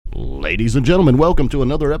Ladies and gentlemen, welcome to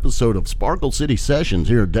another episode of Sparkle City Sessions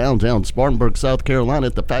here in downtown Spartanburg, South Carolina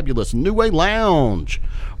at the fabulous New Way Lounge.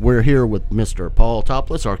 We're here with Mr. Paul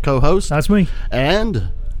Topless, our co-host. That's me.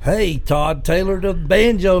 And... Hey, Todd Taylor, the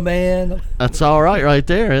Banjo Man. That's all right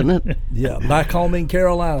there, isn't it? Yeah, back home in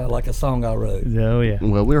Carolina, like a song I wrote. Oh, yeah.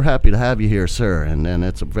 Well, we're happy to have you here, sir, and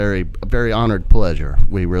it's a very honored pleasure.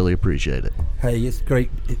 We really appreciate it. Hey, it's great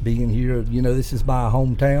being here. You know, this is my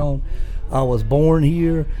hometown. I was born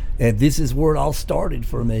here, and this is where it all started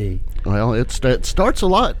for me. Well, it starts a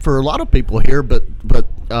lot for a lot of people here, but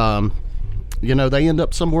you know, they end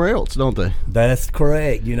up somewhere else, don't they? That's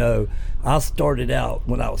correct. You know, I started out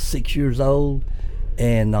when I was 6 years old,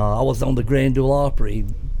 and I was on the Grand Ole Opry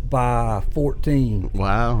by 14.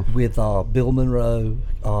 Wow. With Bill Monroe.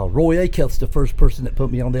 Roy Acuff's the first person that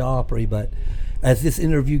put me on the Opry, but as this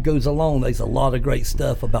interview goes along, there's a lot of great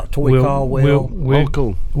stuff about Toy Caldwell.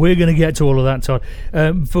 Cool. We're going to get to all of that, Todd.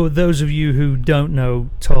 For those of you who don't know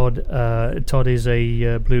Todd, Todd is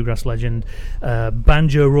a bluegrass legend,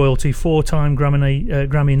 banjo royalty, 4-time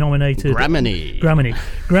Grammy nominated.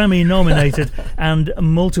 Grammy nominated, and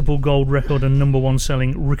multiple gold record and #1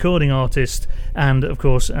 selling recording artist, and of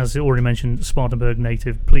course, as already mentioned, Spartanburg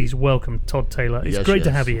native. Please welcome Todd Taylor. It's great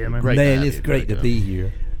to have you here, man. It's great to be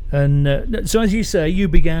here. And so, as you say, you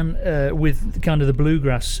began with kind of the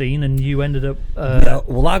bluegrass scene, and you ended up...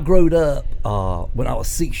 well, I growed up when I was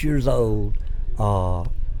 6 years old.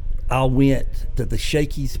 I went to the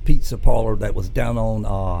Shakey's Pizza Parlor that was down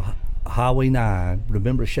on Highway 9.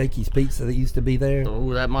 Remember Shakey's Pizza that used to be there?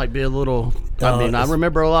 Oh, that might be a little... I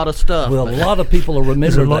remember a lot of stuff. Well, a lot of people will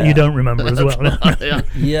remember There's a lot that. you don't remember as well.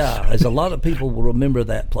 Yeah, there's a lot of people will remember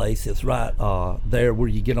that place. It's right there where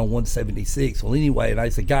you get on 176. Well, anyway,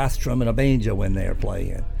 there's a guy strumming a banjo in there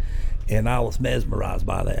playing, and I was mesmerized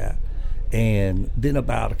by that. And then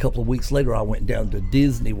about a couple of weeks later, I went down to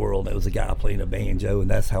Disney World. There was a guy playing a banjo, and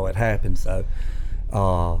that's how it happened. So...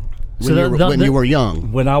 when you were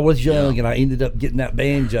young. When I was young, and I ended up getting that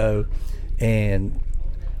banjo,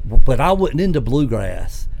 but I wasn't into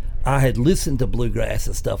bluegrass. I had listened to bluegrass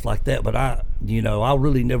and stuff like that, but I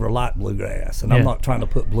really never liked bluegrass, and I'm not trying to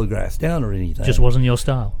put bluegrass down or anything. Just wasn't your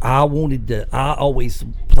style. I always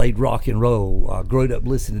played rock and roll. I grew up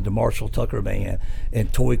listening to Marshall Tucker Band,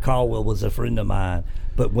 and Toy Caldwell was a friend of mine.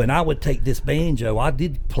 But when I would take this banjo, I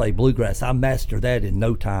did play bluegrass. I mastered that in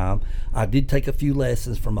no time. I did take a few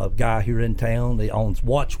lessons from a guy here in town that owns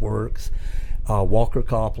Watchworks, Walker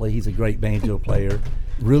Copley. He's a great banjo player,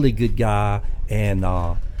 really good guy, and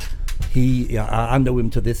I know him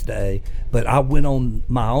to this day. But I went on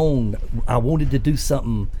my own. I wanted to do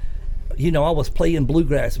something. You know, I was playing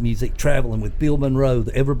bluegrass music, traveling with Bill Monroe,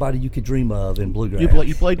 everybody you could dream of in bluegrass.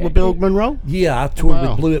 You played with Bill Monroe? Yeah, I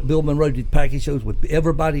toured with Bill Monroe, did package shows with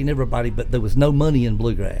everybody, but there was no money in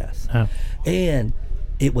bluegrass. Oh. And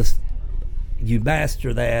it was, you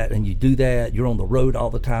master that and you do that, you're on the road all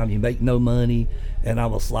the time, you make no money. And I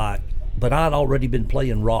was like, but I'd already been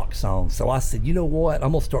playing rock songs. So I said, you know what,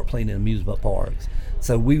 I'm going to start playing in amusement parks.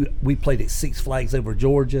 So we played at Six Flags over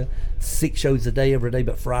Georgia, 6 shows a day every day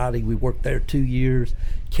but Friday. We worked there 2 years,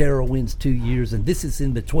 Carowinds 2 years, and this is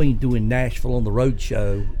in between doing Nashville on the road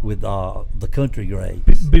show with the country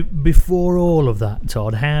greats. Before all of that,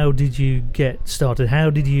 Todd, how did you get started? How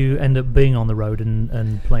did you end up being on the road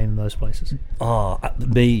and playing in those places?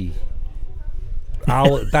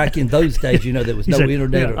 Back in those days, you know, there was no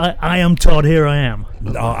internet. I am Todd, here I am.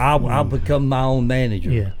 I become my own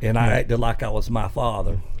manager, and I acted like I was my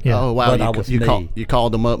father. Yeah. Oh, wow. But you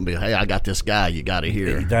called them up and be, hey, I got this guy, you got to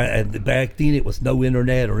hear. Back then, it was no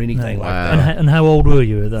internet or anything like that. And how old were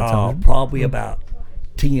you at that time? Probably about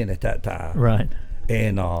 10 at that time. Right.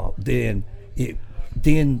 And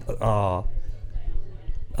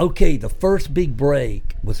okay, the first big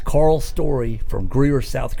break was Carl Story from Greer,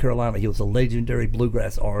 South Carolina. He was a legendary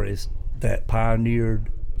bluegrass artist that pioneered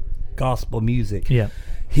gospel music. Yeah.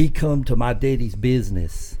 He come to my daddy's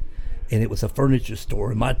business, and it was a furniture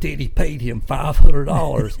store, and my daddy paid him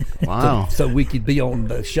 $500 wow. so we could be on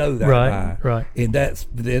the show that night. Right. And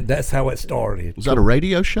that's how it started. Was that a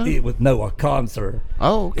radio show? It was a concert.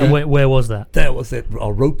 Oh, okay. And where was that? That was at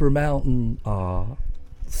Roper Mountain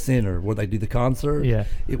Center where they do the concert. Yeah.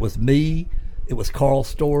 It was me, it was Carl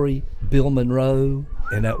Story, Bill Monroe,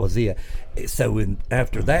 and that was it. So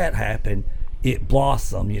after that happened, it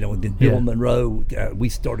blossomed, and then Bill Monroe, we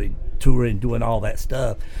started touring, doing all that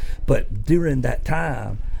stuff. But during that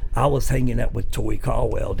time, I was hanging out with Toy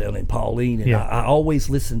Caldwell down in Pauline, and I always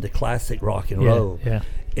listened to classic rock and roll. Yeah.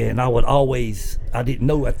 And I didn't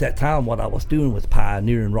know at that time what I was doing was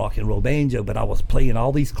pioneering rock and roll banjo, but I was playing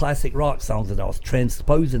all these classic rock songs and I was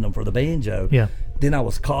transposing them for the banjo. Yeah. then I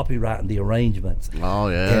was copywriting the arrangements. Oh,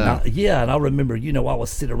 yeah. And I remember, I was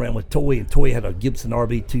sitting around with Toy, and Toy had a Gibson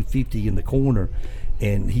RB 250 in the corner,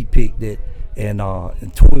 and he picked it, and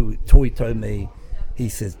Toy told me, he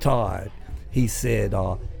says, Todd, he said,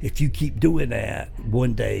 if you keep doing that,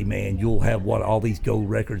 one day, man, you'll have all these gold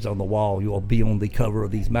records on the wall. You'll be on the cover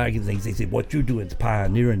of these magazines. He said, what you're doing is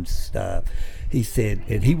pioneering stuff. He said,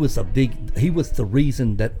 and he was the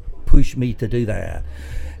reason that pushed me to do that.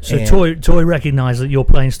 So Toy recognised that your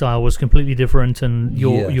playing style was completely different, and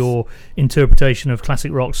your interpretation of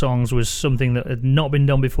classic rock songs was something that had not been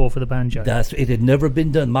done before for the banjo. It had never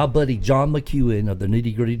been done. My buddy John McEwen of the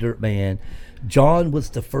Nitty Gritty Dirt Band, John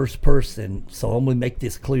was the first person, so I'm going to make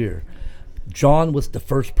this clear. John was the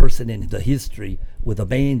first person in the history with a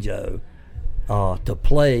banjo to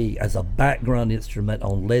play as a background instrument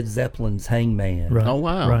on Led Zeppelin's Hangman. Right. Oh,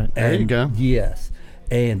 wow. Right. There you go. Yes.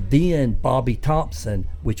 And then Bobby Thompson,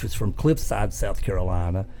 which was from Cliffside, South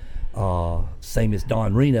Carolina, same as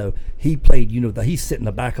Don Reno, he played, he's sitting in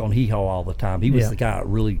the back on hee-haw all the time. He was the guy that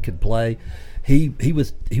really could play. He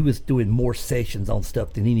was doing more sessions on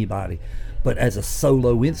stuff than anybody. But as a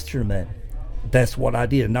solo instrument, that's what I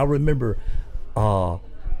did. And I remember I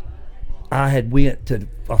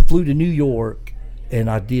flew to New York, and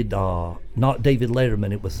I did not David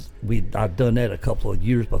Letterman. I'd done that a couple of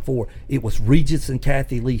years before. It was Regis and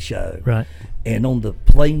Kathy Lee show. Right. And on the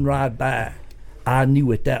plane ride back, I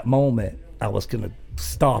knew at that moment I was going to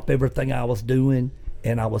stop everything I was doing,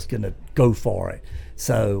 and I was going to go for it.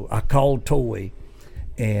 So I called Toy,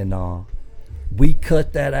 and we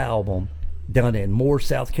cut that album down in Moore,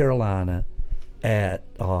 South Carolina, at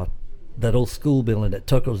that old school building at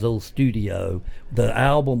Tucker's old studio. The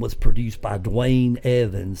album was produced by Dwayne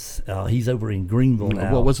Evans. He's over in Greenville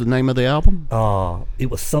now. What was the name of the album? It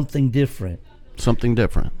was Something Different. Something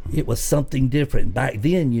Different. It was something different. Back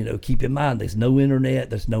then, keep in mind, there's no internet,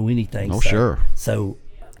 there's no anything. Oh, sure. So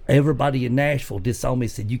everybody in Nashville just saw me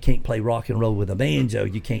and said, you can't play rock and roll with a banjo.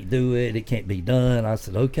 You can't do it. It can't be done. I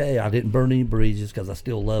said, okay. I didn't burn any bridges because I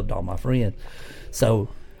still loved all my friends. So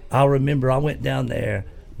I remember I went down there.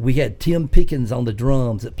 We had Tim Pickens on the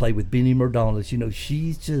drums that played with Benny Murdonis.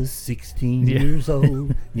 She's just 16 years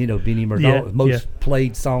old. Benny Murdonis, most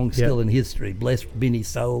played song still in history. Bless Benny's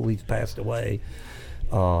soul, he's passed away.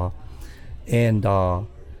 And a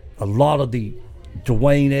lot of the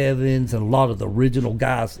Dwayne Evans and a lot of the original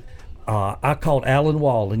guys. I called Alan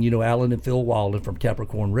Walden, Alan and Phil Walden from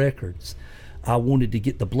Capricorn Records. I wanted to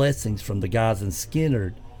get the blessings from the guys in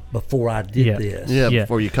Skinnerd before I did this. Yeah,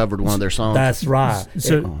 before you covered one of their songs. That's right.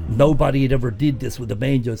 So nobody had ever did this with the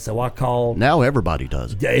banjo, so I called. Now everybody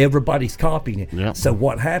does it. Everybody's copying it. Yep. So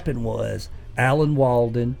what happened was Alan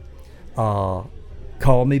Walden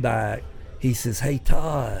called me back. He says, hey,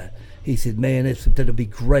 Todd. He said, man, that'll be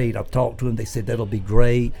great. I've talked to him. They said that'll be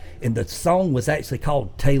great. And the song was actually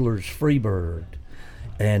called Taylor's Freebird.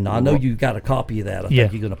 And I know you got a copy of that. I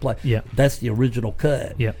think you're going to play. Yeah. That's the original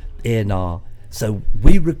cut. Yeah. And so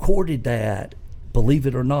we recorded that. Believe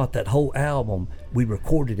it or not, that whole album, we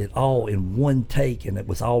recorded it all in one take, and it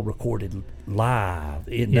was all recorded live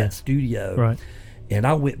in that studio. Right. And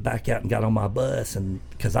I went back out and got on my bus, and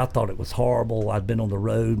because I thought it was horrible, I'd been on the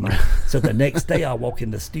road. So the next day I walk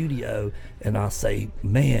in the studio and I say,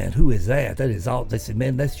 man, who is that? That is all. They said,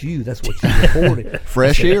 man, that's you. That's what you recorded.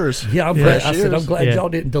 Fresh ears. Yeah, I'm Fresh I said, I'm ears. glad y'all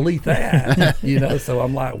didn't delete that. So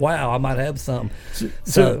I'm like, wow, I might have some.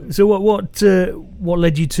 So what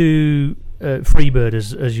led you to Freebird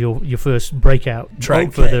as your first breakout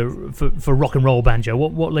track for rock and roll banjo?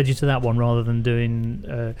 What led you to that one rather than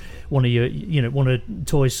doing one of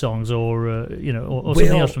Toy's songs or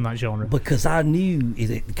something else from that genre? Because I knew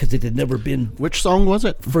because it had never been. Which song was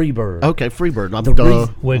it? Freebird. Okay, Freebird.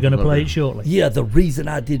 We're going to play it shortly. Yeah, the reason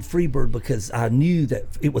I did Freebird because I knew that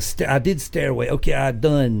it was. I did Stairway. Okay, I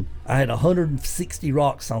had 160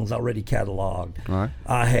 rock songs already cataloged. All right.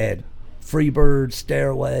 I had Freebird,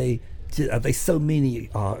 Stairway. There's so many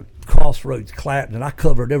Crossroads, Clapton, and I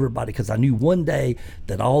covered everybody because I knew one day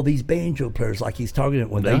that all these banjo players, like he's talking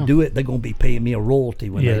about, when they do it, they're going to be paying me a royalty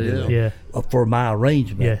when they do it for my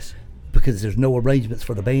arrangement. Yes. Because there's no arrangements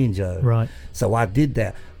for the banjo. Right. So I did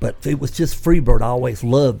that. But it was just Freebird. I always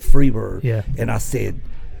loved Freebird. Yeah. And I said,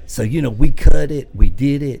 so, we cut it, we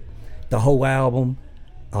did it, the whole album.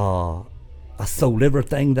 I sold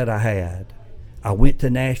everything that I had. I went to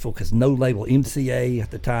Nashville because no label, MCA at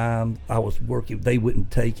the time I was working, they wouldn't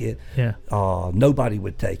take it. Yeah. Nobody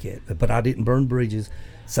would take it, but I didn't burn bridges.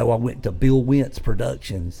 So I went to Bill Wentz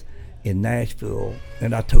Productions in Nashville,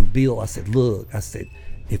 and I told Bill, I said, look,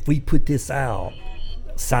 if we put this out,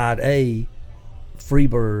 side A,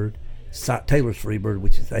 Freebird, Taylor's Freebird,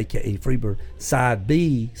 which is AKA Freebird. Side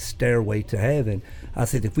B, Stairway to Heaven. I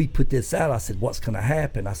said, if we put this out, I said, what's going to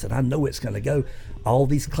happen? I said, I know it's going to go. All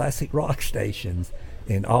these classic rock stations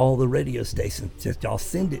and all the radio stations that y'all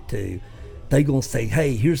send it to, they going to say,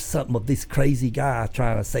 hey, here's something of this crazy guy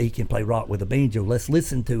trying to say he can play rock with a banjo. Let's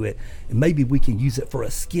listen to it, and maybe we can use it for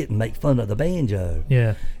a skit and make fun of the banjo.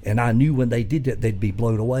 Yeah. And I knew when they did that, they'd be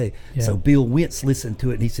blown away. Yeah. So Bill Wentz listened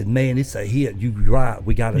to it, and he said, man, it's a hit. You're right.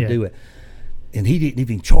 We got to do it. And he didn't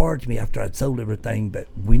even charge me after I'd sold everything. But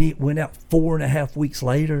when it went out 4.5 weeks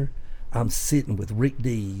later, I'm sitting with Rick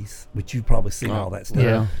Dees, which you've probably seen all that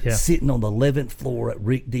stuff. Yeah. Sitting on the 11th floor at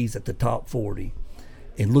Rick Dees at the top 40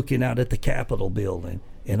 and looking out at the Capitol building.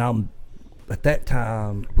 And I'm, at that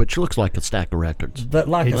time... Which looks like a stack of records. But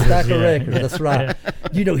like a stack of records, that's right.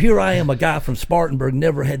 You know, here I am, a guy from Spartanburg,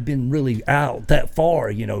 never had been really out that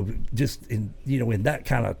far, you know, just in, you know, in that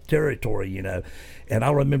kind of territory, you know. And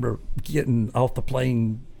I remember getting off the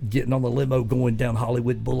plane, getting on the limo, going down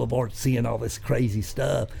Hollywood Boulevard, seeing all this crazy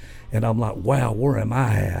stuff. And I'm like, wow, where am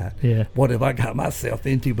I at? Yeah. What have I got myself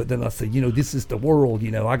into? But then I said, you know, this is the world,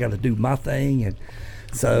 you know, I got to do my thing. And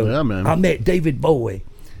so I met David Bowie.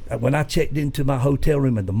 When I checked into my hotel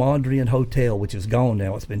room in the Mondrian Hotel, which is gone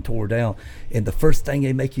now, it's been tore down. And the first thing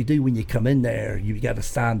they make you do when you come in there, you got to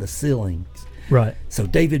sign the ceilings. Right. So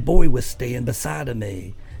David Bowie was staying beside of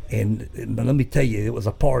me. And let me tell you, it was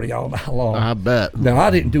a party all night long. I bet. Now, I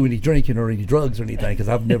didn't do any drinking or any drugs or anything because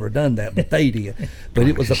I've never done that, but they did. But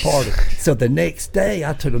it was a party. So the next day,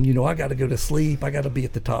 I told them, you know, I got to go to sleep. I got to be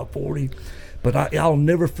at the top 40. But I'll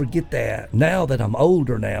never forget that. Now that I'm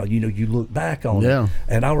older now, you know, you look back on it.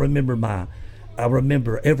 And I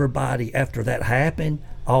remember everybody after that happened,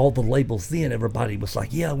 all the labels then, everybody was like,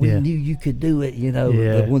 yeah, we knew you could do it, you know.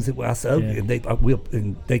 The ones that I said, okay,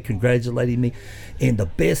 and they congratulated me. And the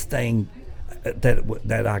best thing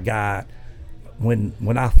that I got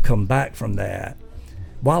when I come back from that,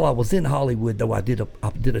 while I was in Hollywood, though, I did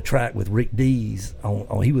a track with Rick Dees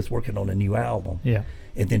on he was working on a new album. Yeah.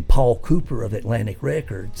 And then Paul Cooper of Atlantic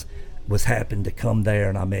Records happened to come there,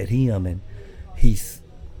 and I met him, and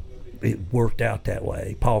it worked out that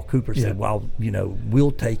way. Paul Cooper said, well, you know,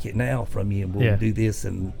 we'll take it now from you, and we'll do this,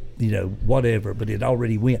 and, you know, whatever, but it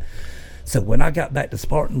already went. So when I got back to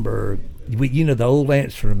Spartanburg, you know, the old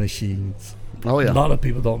answering machines. Oh, yeah. A lot of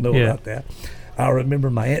people don't know about that. I remember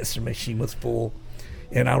my answering machine was full,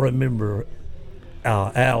 and I remember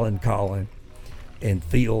Alan calling, and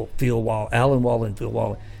Alan Wall and Phil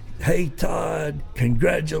Wallen, hey, Todd,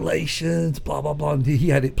 congratulations, blah, blah, blah. And he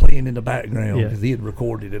had it playing in the background because he had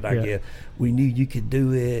recorded it, I guess. We knew you could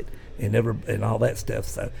do it and all that stuff.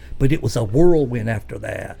 So, but it was a whirlwind after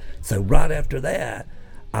that. So right after that,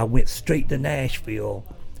 I went straight to Nashville,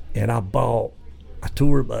 and I bought a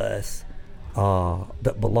tour bus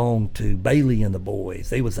that belonged to Bailey and the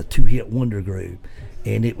Boys. They was a two-hit wonder group.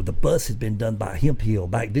 And the bus had been done by Hemp Hill.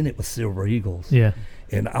 Back then it was Silver Eagles. Yeah.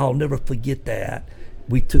 And I'll never forget that.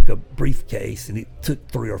 We took a briefcase, and it took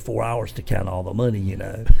 3 or 4 hours to count all the money, you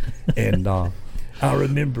know. And I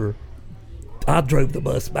remember I drove the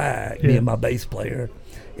bus back, me and my bass player,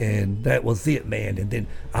 and that was it, man. And then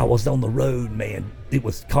I was on the road, man. It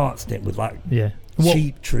was constant with like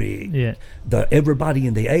Cheap Trick, everybody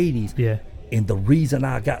in the 80s. Yeah. And the reason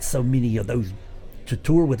I got so many of those to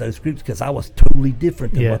tour with those groups because I was totally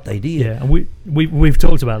different than what they did. Yeah, and we've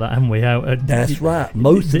talked about that, haven't we? How that's right.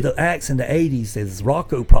 Most of the acts in the 80s, as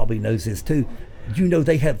Rocco probably knows this too, you know,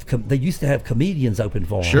 they used to have comedians open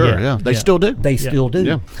for them. Sure, they still do. They still do.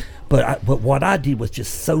 Yeah. But what I did was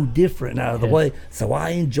just so different and out of the way. So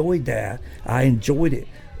I enjoyed that. I enjoyed it,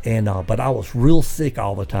 and but I was real sick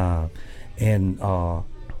all the time, and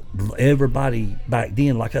everybody back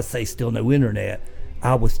then, like I say, still no internet.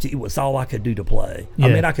 It was all I could do to play. I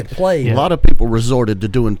mean, I could play. A lot of people resorted to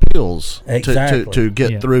doing pills to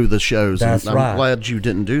get through the shows. That's and I'm glad you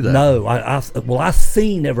didn't do that. No, I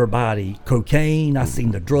seen everybody, cocaine, I seen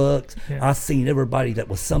the drugs, I seen everybody that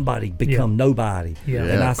was somebody become nobody.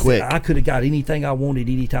 And I said, I could have got anything I wanted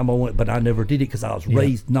anytime I wanted, but I never did it because I was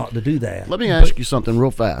raised not to do that. Let me ask you something real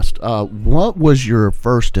fast. What was your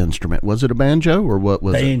first instrument? Was it a banjo or what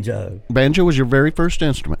was it? Banjo. Banjo was your very first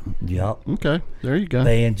instrument? Yep. Okay, there you go.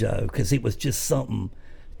 Banjo, because it was just something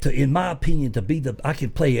in my opinion, to be I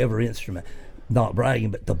could play every instrument, not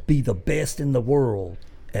bragging, but to be the best in the world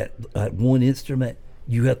at one instrument,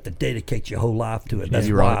 you have to dedicate your whole life to it. That's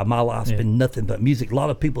You're why right. my life's been nothing but music. A lot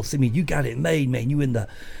of people see me, you got it made, man. You in the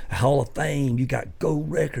Hall of Fame, you got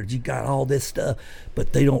gold records, you got all this stuff,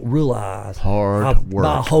 but they don't realize Hard work.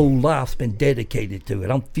 my whole life's been dedicated to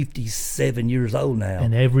it. I'm 57 years old now.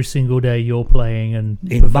 And every single day you're playing and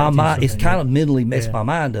In my perfecting mind, it's something, kind of mentally messed my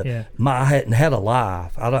mind up. Yeah. I hadn't had a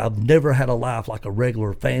life. I've never had a life like a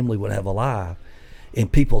regular family would have a life. And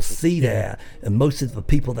people see that, and most of the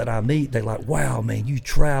people that I meet, they're like, wow, man, you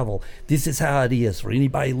travel. This is how it is. For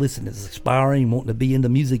anybody listening that's aspiring, wanting to be in the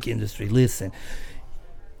music industry, listen.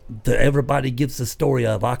 Everybody gives the story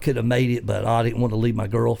of, I could have made it, but I didn't want to leave my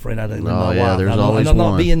girlfriend. I didn't leave my wife. There's always I'm not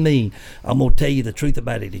one. being mean. I'm going to tell you the truth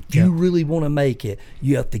about it. If you really want to make it,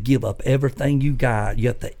 you have to give up everything you got. You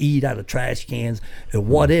have to eat out of trash cans or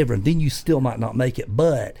whatever, and then you still might not make it.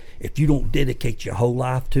 But if you don't dedicate your whole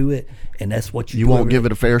life to it, and that's what You won't give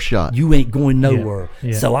it a fair shot. you ain't going nowhere.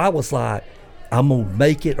 Yeah. So I was like, I'm going to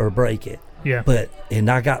make it or break it. Yeah.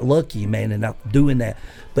 And I got lucky, man, and I'm doing that.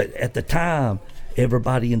 But at the time,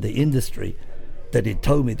 everybody in the industry that had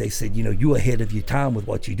told me, they said, you know, you're ahead of your time with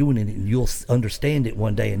what you're doing, and you'll understand it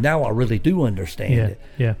one day. And now I really do understand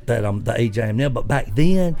it, that I'm the age I am now. But back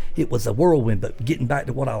then, it was a whirlwind. But getting back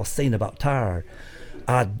to what I was saying about tired,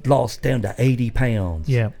 I lost down to 80 pounds.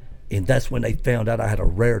 Yeah. And that's when they found out I had a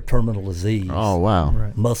rare terminal disease. Oh, wow.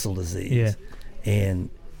 Right. Muscle disease. Yeah. And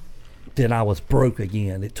then I was broke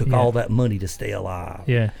again. It took all that money to stay alive.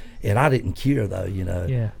 Yeah. And I didn't care, though, you know.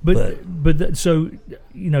 Yeah, so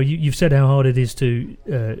you know, you've said how hard it is to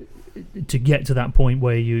get to that point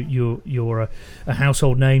where you're a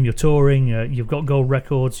household name. You're touring. You've got gold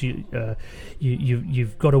records.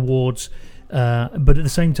 You've got awards. But at the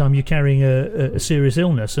same time, you're carrying a serious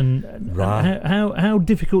illness. And how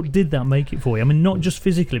difficult did that make it for you? I mean, not just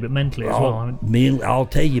physically, but mentally as well. I mean, I'll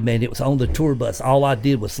tell you, man, it was on the tour bus. All I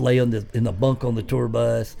did was lay in the bunk on the tour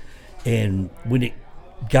bus, and when it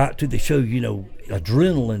got to the show, you know,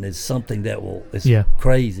 adrenaline is something that is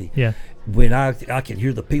crazy. Yeah. When I could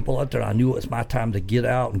hear the people out there, I knew it was my time to get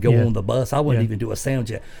out and go on the bus. I wouldn't even do a sound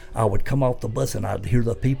check. I would come off the bus and I'd hear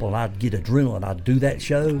the people and I'd get adrenaline. I'd do that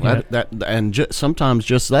show. Sometimes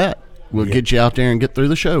just that will get you out there and get through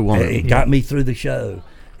the show. It got me through the show.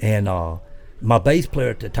 And my bass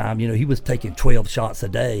player at the time, you know, he was taking 12 shots a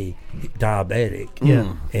day, diabetic.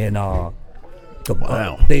 Yeah. And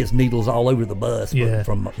there's needles all over the bus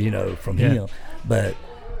from him. But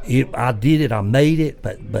I did it. I made it.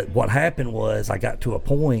 But what happened was I got to a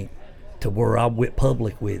point to where I went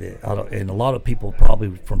public with it. And a lot of people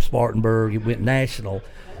probably from Spartanburg, it went national.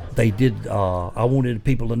 They did. I wanted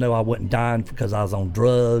people to know I wasn't dying because I was on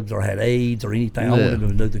drugs or had AIDS or anything. I wanted them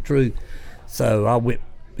to know the truth. So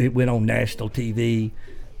it went on national TV.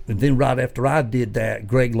 And then right after I did that,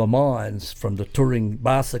 Greg LeMond from the touring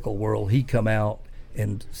bicycle world, he come out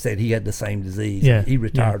and said he had the same disease. Yeah. He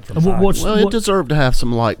retired from it deserved to have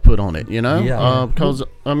some light put on it, you know? Yeah. Because,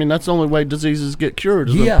 I mean, that's the only way diseases get cured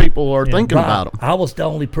is when people are thinking about them. I was the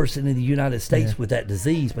only person in the United States with that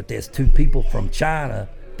disease, but there's two people from China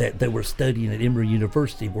that they were studying at Emory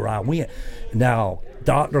University where I went. Now,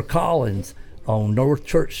 Dr. Collins on North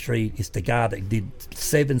Church Street is the guy that did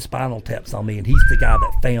 7 spinal taps on me, and he's the guy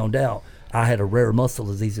that found out I had a rare muscle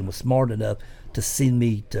disease and was smart enough to send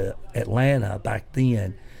me to Atlanta. Back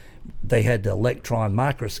then, they had the electron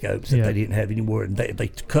microscopes that they didn't have anymore, and they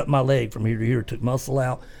cut my leg from here to here, took muscle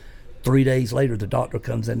out. 3 days later, the doctor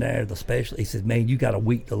comes in there, the specialist, he says, man, you got a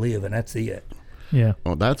week to live, and that's it. Yeah.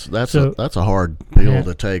 Well, that's a hard pill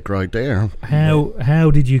to take right there.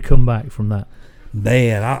 How did you come back from that?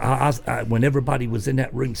 Man, I when everybody was in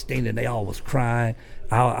that ring standing, they all was crying.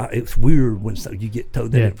 It's weird when you get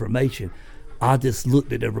told that information. I just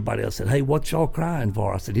looked at everybody else and said, hey, what y'all crying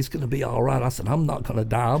for? I said, it's going to be all right. I said, I'm not going to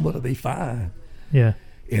die. I'm going to be fine. Yeah.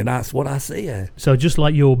 And that's what I said. So just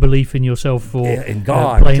like your belief in yourself for in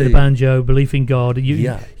God, playing too. the banjo, belief in God,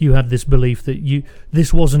 you had this belief that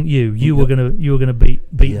this wasn't you. You were gonna beat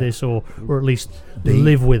this or at least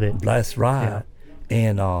live with it. That's right.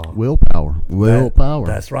 And willpower.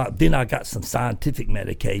 That's right. Then I got some scientific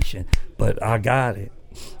medication, but I got it.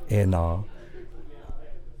 And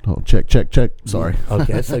check. Sorry.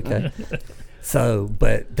 Okay, that's okay. So,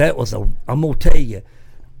 but that was I'm gonna tell you,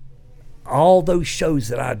 all those shows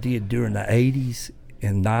that I did during the 80s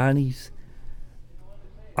and 90s,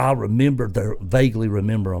 I vaguely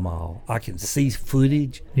remember them all. I can see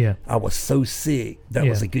footage. Yeah. I was so sick. That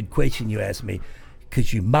was a good question you asked me,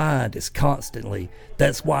 because your mind is constantly.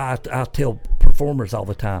 That's why I tell performers all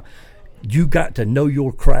the time, you got to know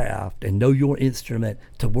your craft and know your instrument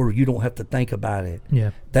to where you don't have to think about it.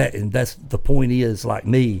 Yeah. That's the point is, like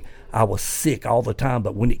me, I was sick all the time,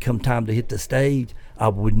 but when it come time to hit the stage, I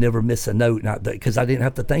would never miss a note, because I didn't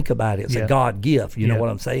have to think about it. It's a God gift, you know what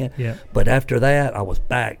I'm saying? Yeah. But after that, I was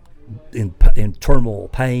back in turmoil,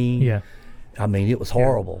 pain. Yeah. I mean, it was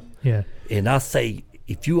horrible. Yeah. And I say,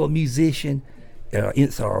 if you're a musician,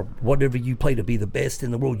 or whatever you play to be the best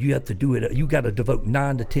in the world, you have to do it. You got to devote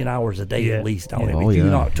 9 to 10 hours a day at least on it. If you're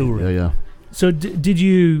not touring. Yeah. So did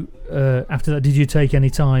you, after that, did you take any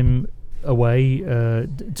time away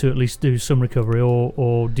to at least do some recovery,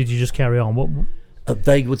 or did you just carry on? What?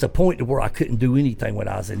 There was a point to where I couldn't do anything when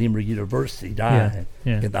I was at Emory University dying,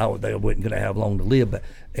 and they wasn't going to have long to live.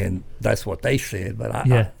 And that's what they said. But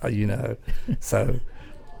I you know, so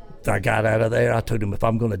I got out of there. I told them, if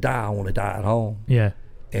I'm going to die, I want to die at home. Yeah.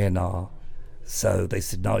 And so they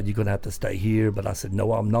said, no, you're going to have to stay here. But I said,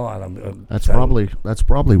 no, I'm not. That's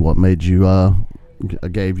probably what made you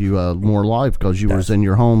gave you more life, because you was in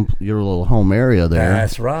your little home area there.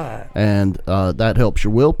 That's right. And that helps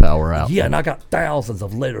your willpower out. Yeah, and I got thousands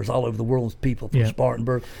of letters all over the world from people from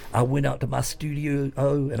Spartanburg. I went out to my studio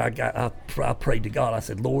and I prayed to God. I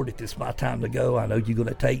said, Lord, if it's my time to go, I know you're going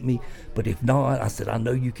to take me. But if not, I said, I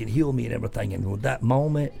know you can heal me and everything. And with that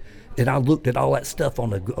moment, and I looked at all that stuff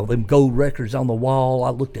on them gold records on the wall.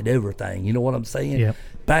 I looked at everything. You know what I'm saying? Yep.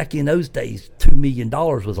 Back in those days, $2 million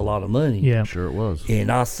was a lot of money. Yeah, sure it was. And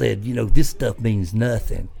I said, this stuff means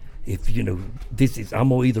nothing. If I'm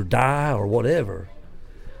gonna either die or whatever.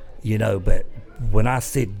 But when I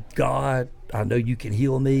said, God, I know you can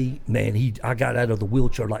heal me, man, I got out of the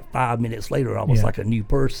wheelchair like 5 minutes later. I was like a new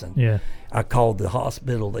person. Yeah. I called the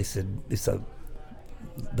hospital. They said,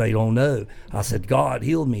 they don't know. I said, God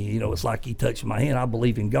healed me. It's like he touched my hand. I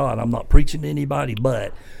believe in God. I'm not preaching to anybody,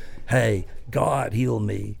 but hey, God healed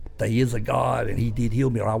me. There is a God, and he did heal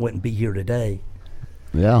me, or I wouldn't be here today.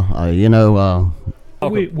 Yeah,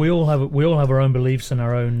 we all have our own beliefs and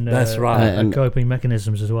our own that's right. And coping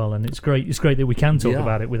mechanisms as well, and it's great that we can talk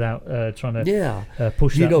about it without trying to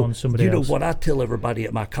push that on somebody else. What I tell everybody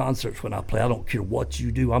at my concerts when I play, I don't care what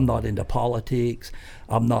you do. I'm not into politics.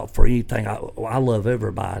 I'm not for anything. I love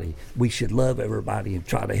everybody. We should love everybody and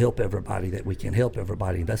try to help everybody that we can help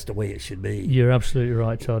everybody. That's the way it should be. You're absolutely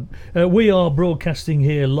right, Todd. We are broadcasting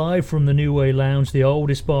here live from the New Way Lounge, the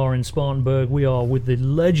oldest bar in Spartanburg. We are with the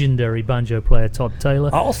legendary banjo player Todd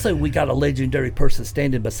Taylor. Also, we got a legendary person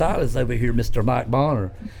standing beside us over here, Mr. Mike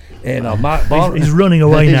Bonner. And Mike Bonner, he's running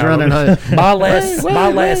away he's now. Running away.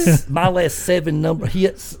 my last 7 number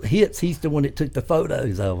hits. He's the one that took the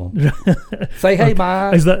photos of them. Say hey, Mike.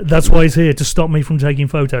 That's why he's here, to stop me from taking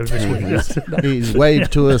photos this week. He's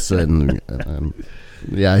waved to us and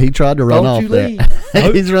he tried to run off there.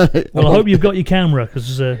 He's running. Well, I hope you've got your camera,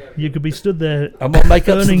 because you could be stood there. I'm gonna make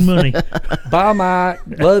earning money. Bye, Mike.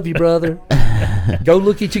 Love you, brother. Go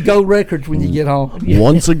look at your gold records when you get home.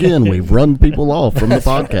 Once again, we've run people off from the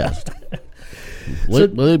podcast.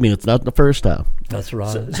 Believe me, it's not the first time. That's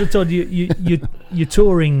right. So Todd, you're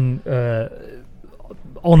touring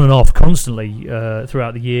on and off constantly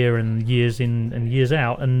throughout the year, and years in and years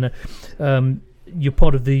out, and you're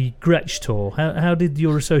part of the Gretsch tour. How did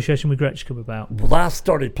your association with Gretsch come about? Well, I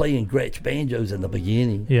started playing Gretsch banjos in the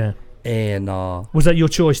beginning. Yeah. And was that your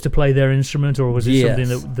choice to play their instrument, or was it something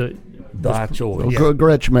that my choice? Well,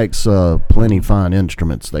 Gretsch makes plenty fine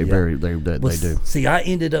instruments. They do. See, I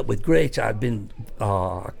ended up with Gretsch. I'd been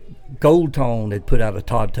Gold Tone had put out a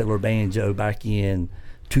Todd Taylor banjo back in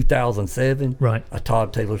 2007. Right. A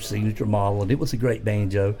Todd Taylor signature model, and it was a great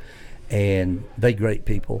banjo, and they great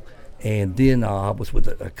people. And then I was with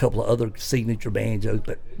a couple of other signature banjos.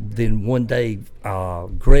 But then one day,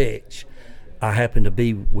 Gretsch, I happened to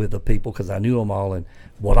be with the people because I knew them all, and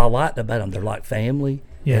what I liked about them, they're like family.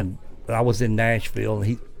 Yeah. And I was in Nashville,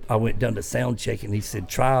 and I went down to sound check, and he said,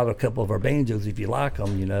 try out a couple of our banjos if you like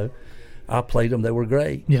them. I played them; they were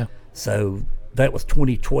great. Yeah. So that was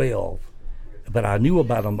 2012, but I knew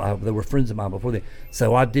about them. They were friends of mine before then.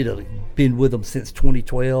 So I been with them since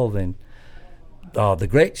 2012, and the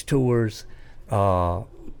Gretsch tours,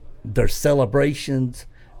 their celebrations,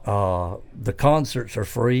 the concerts are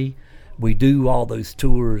free. We do all those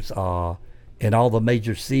tours in all the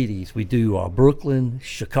major cities. We do Brooklyn,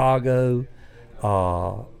 Chicago,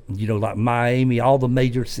 like Miami, all the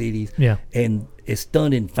major cities. Yeah. And it's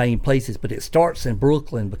done in famed places, but it starts in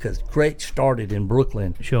Brooklyn because Gretsch started in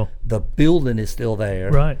Brooklyn. Sure. The building is still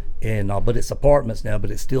there. Right. And but it's apartments now,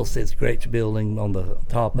 but it still says Gretsch Building on the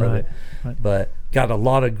top of it. Right. But got a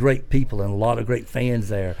lot of great people and a lot of great fans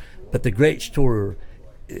there. But the Gretsch tour,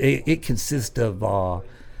 it consists of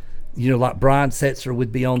like Brian Setzer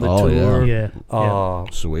would be on the tour. Yeah.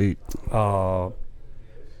 Sweet.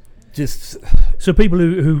 just So people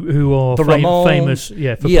who are The Ramones, famous, for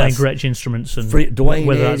yes. playing Gretsch instruments and Dwayne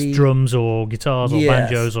whether Eddy. that's drums or guitars or Yes,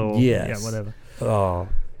 banjos or yes. whatever.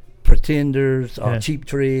 Pretenders, Yeah. Cheap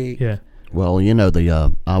Trick. Yeah. Well,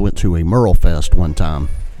 I went to a Merle Fest one time.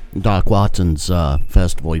 Doc Watson's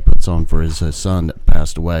festival he puts on for his son that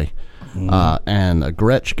passed away. And a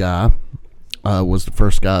Gretsch guy was the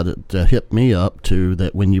first guy to hit me up to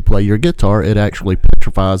that when you play your guitar, it actually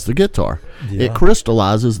petrifies the guitar. Yeah. It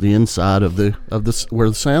crystallizes the inside of the where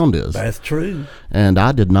the sound is. That's true. And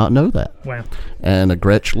I did not know that. Wow. And a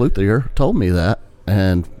Gretsch luthier told me that,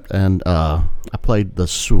 and I played the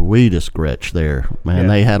sweetest Gretsch there. Man, Yeah.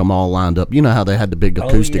 they had them all lined up. You know how they had the big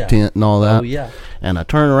acoustic yeah. tent and all that? Oh, yeah. And I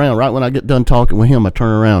turn around, right when I get done talking with him, I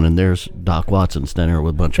turn around, and there's Doc Watson standing there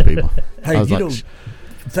with a bunch of people. Hey, I was you like, know,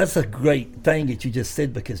 that's a great thing that you just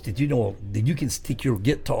said, because did you know that you can stick your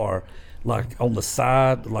guitar like on the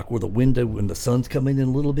side, like where the window when the sun's coming in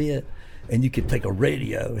a little bit, and you can take a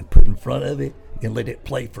radio and put in front of it and let it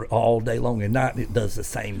play for all day long and night, and it does the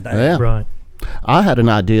same thing. Yeah. Right. I had an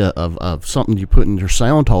idea of something you put in your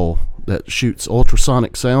sound hole that shoots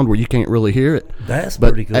ultrasonic sound where you can't really hear it, That's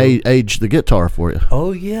but pretty cool. age the guitar for you.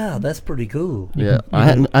 Oh yeah, that's pretty cool. Yeah, I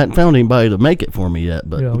hadn't found anybody to make it for me yet,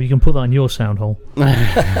 but Yeah, well, you can put that in your sound hole.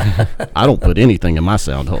 I don't put anything in my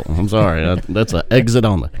sound hole. I'm sorry, that's an exit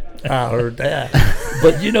only. I heard that.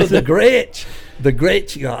 But you know, the Gretsch,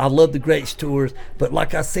 I love the Gretsch tours. But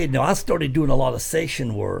like I said, I started doing a lot of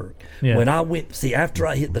session work. Yeah. When I went, after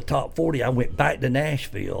I hit the top 40, I went back to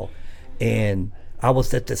Nashville, and I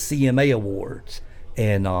was at the CMA Awards,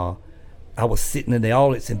 and I was sitting in the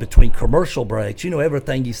audience in between commercial breaks. You know,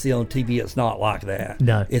 everything you see on TV, it's not like that.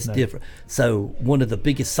 No, It's no. different. So one of the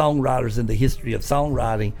biggest songwriters in the history of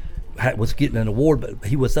songwriting was getting an award, but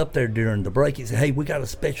he was up there during the break. He said, "Hey, we got a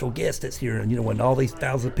special guest that's here," and you know, when all these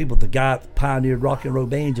thousands of people, the guy pioneered rock and roll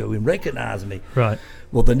banjo and recognized me. Right.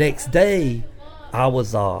 Well, the next day, I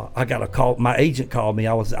got a call. My agent called me.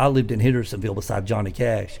 I lived in Hendersonville beside Johnny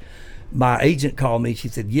Cash. My agent called me. She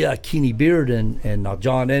said, "Yeah, Kenny Bearden and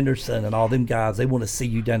John Anderson and all them guys, they want to see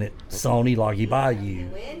you down at Sony Loggy Bayou."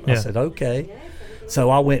 I Yeah. said, "Okay." So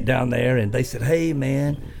I went down there, and they said, "Hey,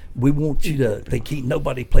 man, we want you to. They keep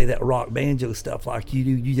nobody play that rock banjo stuff like you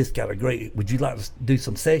do. You just got a great. Would you like to do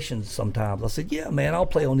some sessions sometimes?" I said, "Yeah, man, I'll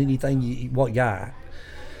play on anything you got."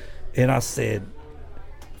 And I said,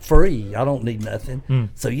 "Free. I don't need nothing."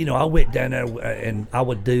 So I went down there and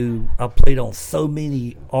I played on so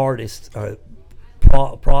many artists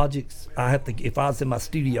projects. If I was in my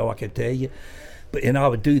studio, I could tell you. And I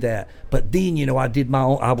would do that. But then, I did my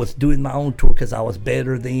own. I was doing my own tour because I was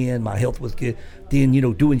better then. My health was good. Then,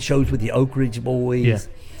 doing shows with the Oak Ridge Boys.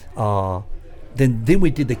 Yeah. Then we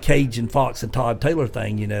did the Cajun Fox and Todd Taylor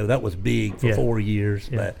thing. That was big for Yeah. 4 years.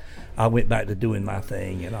 Yeah. But I went back to doing my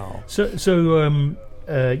thing and all. So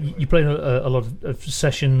you played a lot of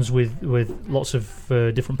sessions with lots of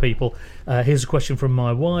different people. Here's a question from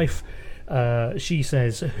my wife. She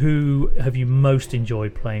says, "Who have you most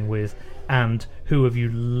enjoyed playing with, and who have you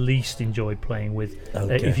least enjoyed playing with?"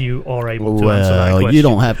 Okay. If you are able to answer that Well, question. you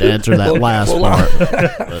don't have to answer that last part.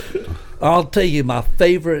 I'll tell you, my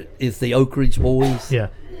favorite is the Oak Ridge Boys. Yeah.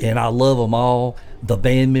 And I love them all. The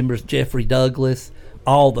band members, Jeffrey Douglas,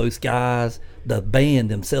 all those guys, the band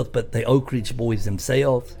themselves, but the Oak Ridge Boys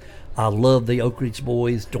themselves. I love the Oak Ridge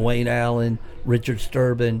Boys, Dwayne Allen, Richard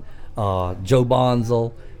Sturban, Joe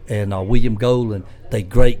Bonzel, and William Golan. They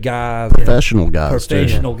great guys. Professional guys, too.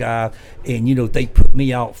 Professional guys. And, they put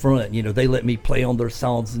me out front. They let me play on their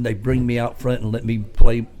songs, and they bring me out front and let me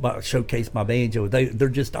showcase my banjo. They're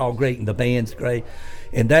just all great, and the band's great.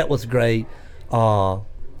 And that was great.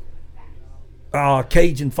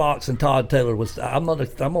 Cajun Fox and Todd Taylor was. I'm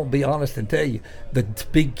gonna be honest and tell you, the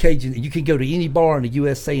big Cajun. You can go to any bar in the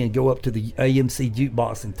USA and go up to the AMC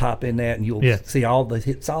jukebox and type in that, and you'll see all the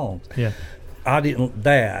hit songs. Yeah. I didn't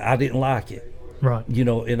like it. Right.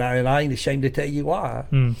 And I ain't ashamed to tell you why.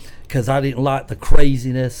 Because I didn't like the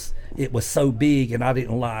craziness. It was so big, and I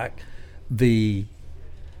didn't like the.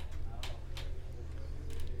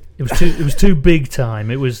 It was too big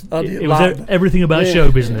time. It was everything about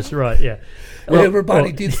show business, right? Yeah.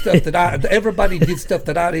 Everybody did stuff that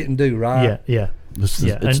I didn't do, right? Yeah, yeah. It's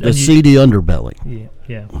and the seedy underbelly.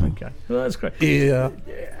 Yeah. Okay. Well, that's great. Yeah.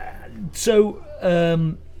 So,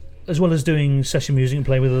 as well as doing session music and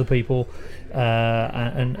playing with other people,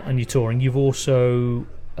 and you're touring, you've also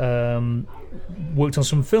worked on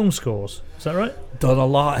some film scores. Is that right? Done a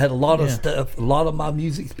lot. Had a lot of stuff. A lot of my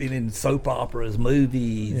music's been in soap operas,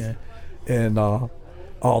 movies, and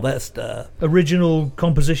all that stuff. Original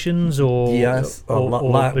compositions, or yes, or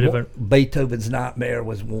a bit of a, Beethoven's Nightmare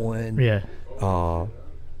was one. yeah.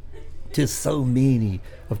 just so many.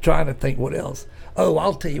 I'm trying to think what else. Oh,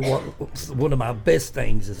 I'll tell you what. One of my best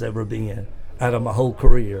things has ever been out of my whole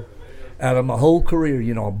career. I'm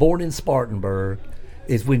born in Spartanburg.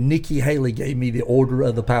 Is when Nikki Haley gave me the Order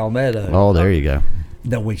of the Palmetto. Oh, there you go.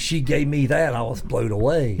 Now, when she gave me that, I was blown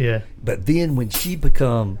away. Yeah. But then when she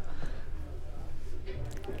become,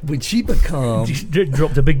 Just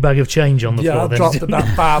dropped a big bag of change on the floor. I then. dropped about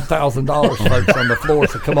 $5,000 folks on the floor.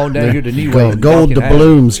 So come on down here to New Wave. Gold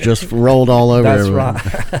doubloons just rolled all over. That's everywhere.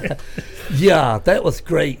 right. Yeah, that was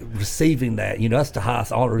great receiving that. That's the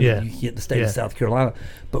highest honor you get in the state of South Carolina.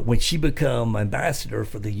 But when she became ambassador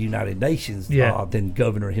for the United Nations, then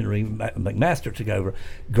Governor Henry McMaster took over.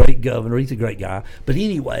 Great governor. He's a great guy. But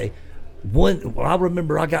anyway, I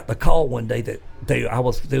remember I got the call one day that there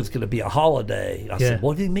was going to be a holiday. I said,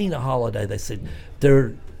 "What do you mean a holiday?" They said,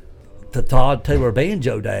 "They're the Todd Taylor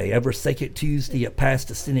Banjo Day every second Tuesday. It passed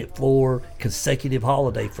the Senate floor, consecutive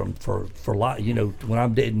holiday for when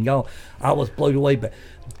I'm dead and gone." I was blown away, but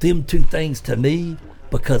them two things to me,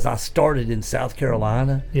 because I started in South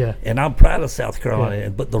Carolina, and I'm proud of South Carolina.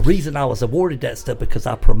 But the reason I was awarded that stuff because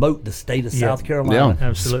I promote the state of South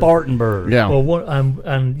Carolina, Spartanburg. Yeah.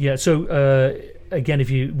 Well, so. Again, if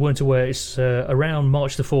you weren't aware, it's around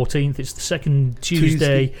March the 14th. It's the second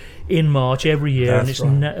Tuesday in March every year, and it's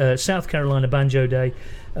South Carolina Banjo Day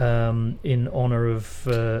in honor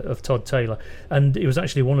of Todd Taylor. And it was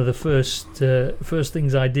actually one of the first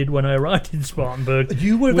things I did when I arrived in Spartanburg.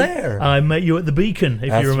 You were there. I met you at the Beacon, if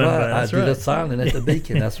you remember. Right. I did a signing at the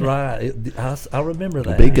Beacon. That's right. I remember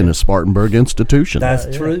that. The Beacon is Spartanburg institution.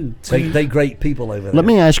 That's true. They great people over there. Let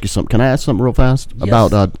me ask you something. Can I ask something real fast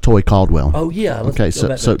about Toy Caldwell? Oh yeah. Okay,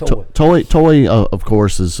 so Toy of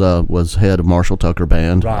course was head of Marshall Tucker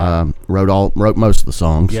Band. Right. Wrote most of the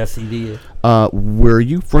songs. Yes, he did. Were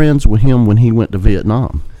you friends with him when he went to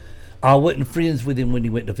Vietnam? I wasn't friends with him when he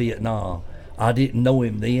went to Vietnam. I didn't know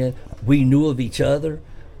him then. We knew of each other,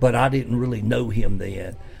 but I didn't really know him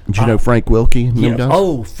then. Did you know Frank Wilkie? Yeah.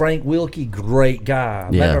 Oh, Frank Wilkie, great guy.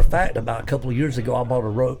 Yeah. Matter of fact, about a couple of years ago, I bought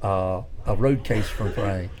a road case from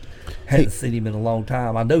Frank. Hadn't seen him in a long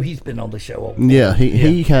time. I know he's been on the show. Yeah,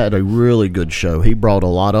 he had a really good show. He brought a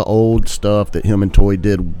lot of old stuff that him and Toy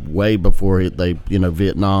did way before they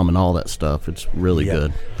Vietnam and all that stuff. It's really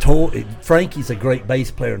good. Frankie's a great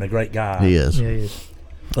bass player and a great guy. He is. Yeah, he is.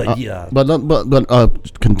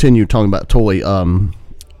 But continue talking about Toy.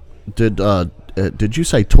 Did you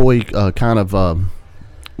say Toy kind of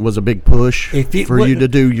was a big push for you to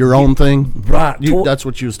do your own thing? Right. That's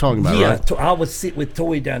what you was talking about, right? I would sit with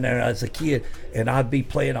Toy down there as a kid, and I'd be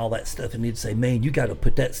playing all that stuff, and he'd say, "Man, you got to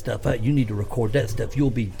put that stuff out. You need to record that stuff. You'll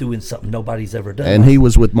be doing something nobody's ever done." And he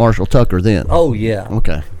was with Marshall Tucker then? Oh, yeah.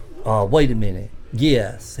 Okay. Wait a minute.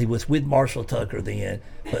 Yes, he was with Marshall Tucker then,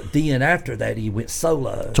 but then after that, he went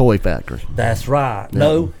solo. Toy Factory. That's right. Yeah.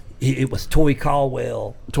 No, it was Toy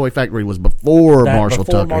Caldwell. Toy Factory was before Marshall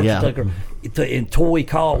Tucker. Tucker. In Toy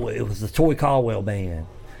Caldwell, it was the Toy Caldwell band.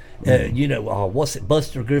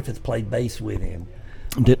 Buster Griffith played bass with him.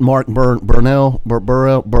 Did Mark Burrell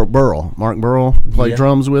play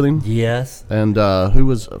drums with him? Yes. And who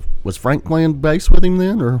was Frank playing bass with him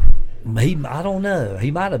then, or? I don't know.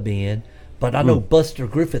 He might have been, but I know Buster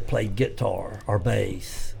Griffith played guitar or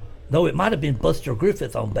bass. No, it might have been Buster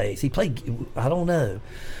Griffith on bass. He played. I don't know,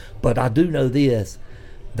 but I do know this: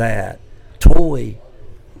 that Toy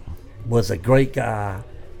was a great guy.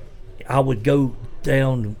 I would go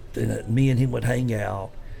down, and me and him would hang out,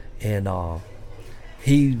 and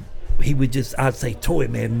he would just, I'd say, Toy,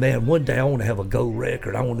 man, one day I want to have a gold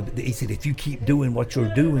record. He said, if you keep doing what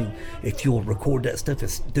you're doing, if you'll record that stuff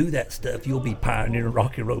and do that stuff, you'll be pioneering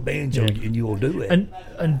rock and roll banjo, and you will do it.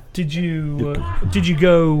 And did you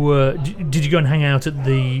go and hang out at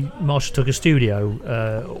the Marshall Tucker studio?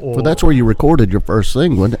 Well, that's where you recorded your first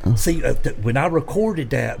thing, wasn't it? See, when I recorded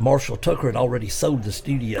that, Marshall Tucker had already sold the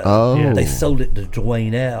studio. Oh. Yeah. They sold it to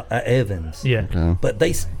Dwayne Evans. Yeah. Okay. But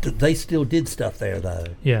they still did stuff there, though.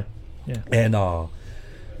 Yeah. Yeah. And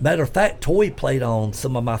matter of fact, Toy played on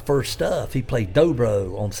some of my first stuff. He played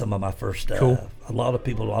dobro on some of my first stuff. Cool. A lot of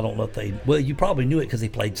people, I don't know if they, you probably knew it because he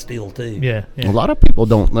played steel too. Yeah, yeah. A lot of people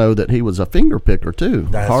don't know that he was a finger picker too.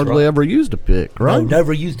 That's Hardly right. ever used a pick, right? No,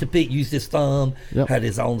 never used a pick. Used his thumb. Yep. Had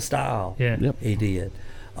his own style. Yeah, Yep. He did.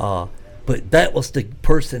 But that was the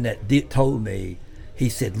person that told me. He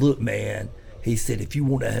said, "Look, man," he said, "if you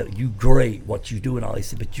want to have, you great what you doing all," he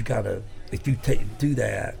said, "but you gotta, if you do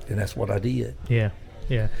that," and that's what I did. Yeah,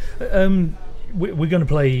 yeah. We're going to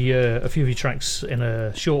play a few of your tracks in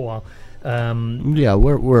a short while. Yeah,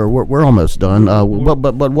 we're almost done.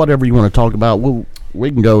 But whatever you want to talk about,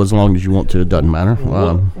 We can go as long as you want to. It doesn't matter.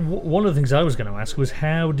 One of the things I was going to ask was,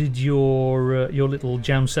 how did your little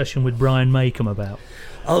jam session with Brian May come about?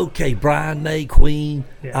 Okay, Brian May, Queen.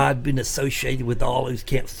 Yeah. I'd been associated with all those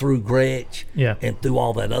camps through Gretsch and through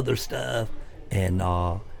all that other stuff. And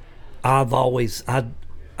I've always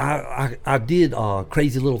I did a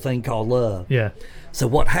crazy little thing called Love. Yeah. So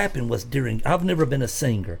what happened was I've never been a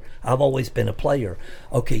singer. I've always been a player.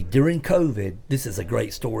 Okay, during COVID, this is a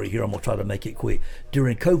great story here. I'm going to try to make it quick.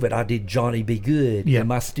 During COVID, I did Johnny Be Good in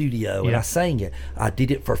my studio, and I sang it. I did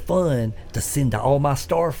it for fun to send to all my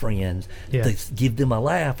star friends to give them a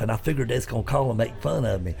laugh, and I figured they're going to call and make fun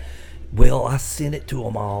of me. Well, I sent it to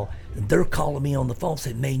them all, and they're calling me on the phone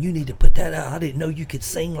saying, man, you need to put that out. I didn't know you could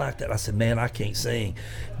sing like that. I said, man, I can't sing.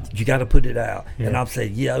 You got to put it out. Yeah. And I'm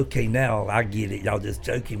saying, yeah, okay, now I get it. Y'all just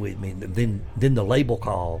joking with me. And then the label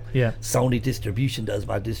called. Yeah. Sony Distribution does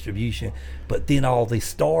my distribution. But then all these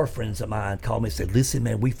star friends of mine called me and said, listen,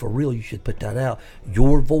 man, we for real, you should put that out.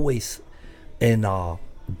 Your voice and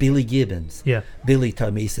Billy Gibbons. Yeah. Billy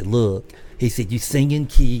told me, he said, look, he said, you sing in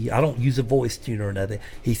key. I don't use a voice tuner or nothing.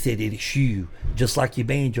 He said, it's you. Just like your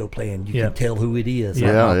banjo playing. You can tell who it is.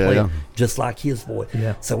 Just like his voice.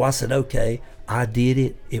 Yeah. So I said, okay. I did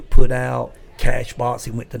it. It put out. Cashbox.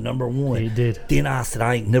 It went to number 1. It did. Then I said,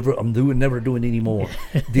 I'm never doing any more.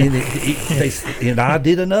 Then and I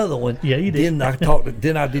did another one. Yeah, you did.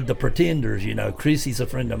 Then I did the Pretenders. You know, Chrissy's a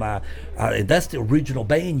friend of mine. And that's the original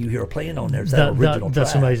band you hear playing on there.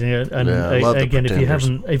 That's amazing. And again,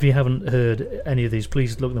 if you haven't heard any of these,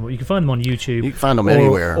 please look them up. You can find them on YouTube. You can find them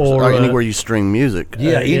anywhere, or anywhere you stream music.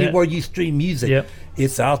 Anywhere you stream music. Yep.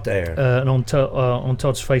 It's out there, and on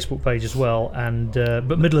Todd's Facebook page as well. And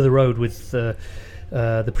but Middle of the Road with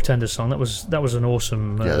the Pretenders song, that was an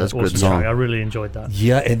awesome, that's awesome good song. I really enjoyed that.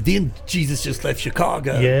 Yeah, and then Jesus Just Left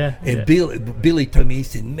Chicago. Yeah, and Billy told me, he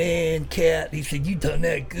said, "Man, Cat," he said, "You done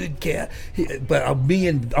that good, Cat." But I'm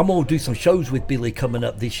gonna do some shows with Billy coming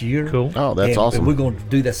up this year. Cool. Oh, that's awesome. And we're gonna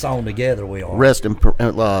do that song together. We are. Rest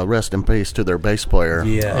in peace to their bass player.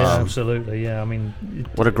 Yeah, absolutely. Yeah, I mean,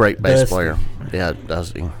 what a great bass player. Yeah,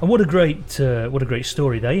 does he? And what a great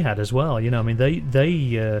story they had as well. You know, I mean,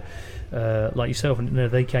 they like yourself,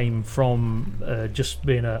 they came from just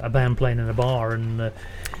being a band playing in a bar and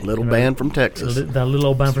little band from Texas. That little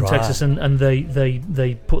old band from Texas, and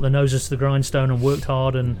they put their noses to the grindstone and worked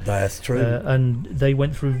hard, and that's true. And they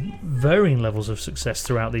went through varying levels of success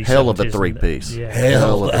throughout these. Hell of a 3-piece.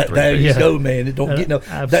 Hell of a 3-piece. There you go, man. It don't get no.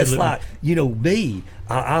 Absolutely. That's like me.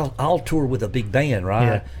 I'll tour with a big band,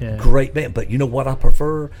 right? Yeah. Great band. But you know what I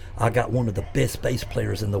prefer? I got one of the best bass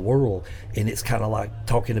players in the world, and it's kind of like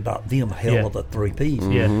talking about them, hell of a 3-piece.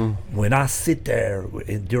 Yeah. When I sit there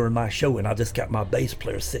during my show, and I just got my bass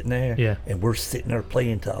player sitting there, and we're sitting there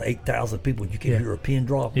playing to 8,000 people, you can hear a pin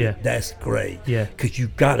drop. Yeah. That's great. Yeah. Because you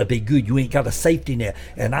got to be good. You ain't got a safety net.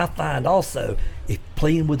 And I find also, if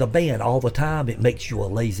playing with a band all the time, it makes you a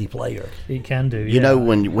lazy player. It can do. You know,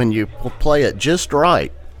 when you play it just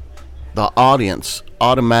right, the audience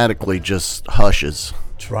automatically just hushes.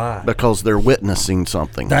 That's right. Because they're witnessing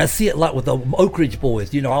something. That's it. Like with the Oak Ridge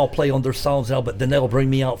Boys, I'll play on their songs now, but then they'll bring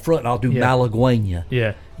me out front and I'll do Malaguena.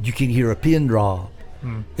 Yeah. You can hear a pin drop.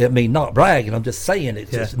 I mean, not bragging. I'm just saying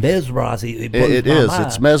it's just mesmerizing. It is. Mind.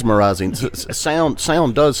 It's mesmerizing.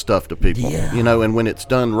 Sound does stuff to people. Yeah. And when it's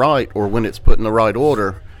done right, or when it's put in the right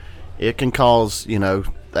order, it can cause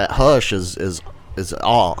that hush is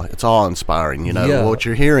awe. It's awe-inspiring. What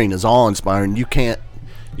you're hearing is awe-inspiring. You can't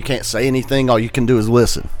say anything. All you can do is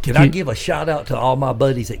listen. Can I give a shout out to all my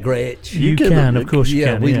buddies at Gretsch? You can, of course. You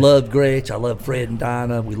can. We love Gretsch. I love Fred and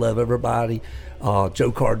Dinah. We love everybody.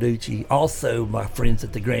 Joe Carducci. Also, my friends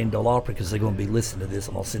at the Grand Ole Opry, because they're going to be listening to this.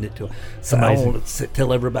 I'm going to send it to them. So amazing. I want to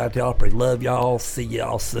tell everybody at the Opry, love y'all. See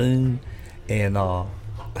y'all soon. And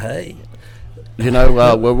hey.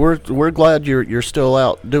 Well, we're glad you're still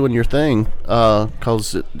out doing your thing.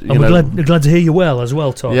 Cause we're glad to hear you well as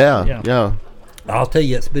well, Todd. Yeah. I'll tell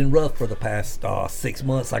you, it's been rough for the past 6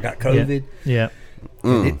 months. I got COVID. Yeah.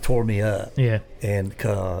 And it tore me up. Yeah. And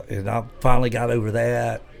I finally got over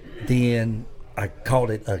that. Then I caught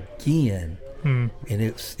it again. And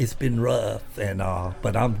it's been rough. And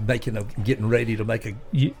but I'm getting ready to make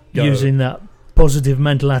using that positive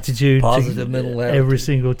mental attitude every attitude.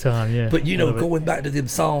 Single time. Yeah. But going back to them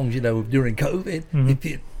songs, during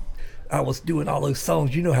COVID, I was doing all those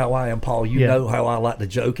songs. You know how I am, Paul. You know how I like to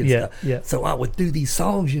joke and stuff. Yeah. So I would do these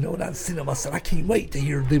songs, and I'd send them. I said, I can't wait to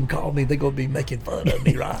hear them call me. They're going to be making fun of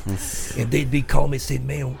me, right? And they'd be calling me saying,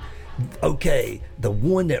 man, okay, the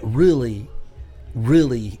one that really,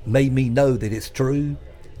 really made me know that it's true.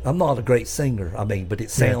 I'm not a great singer, but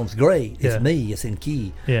it sounds great. It's me. It's in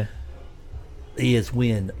key. Yeah. is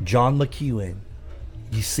when John McEwen,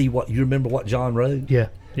 you remember what John wrote? Yeah.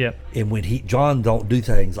 And when John don't do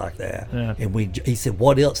things like that. Yeah. And when he said,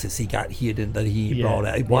 what else has he got hidden that he brought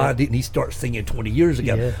out? Why didn't he start singing 20 years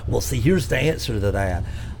ago? Yeah. Well, see, here's the answer to that.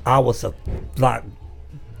 I was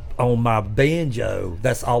on my banjo,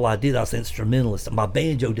 that's all I did. I was an instrumentalist. My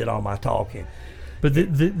banjo did all my talking. But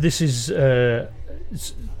this is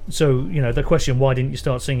so the question, why didn't you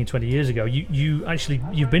start singing 20 years ago?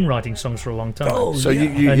 You've been writing songs for a long time. Oh, So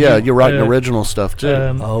yeah. you're writing original stuff too.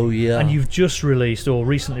 And you've just released or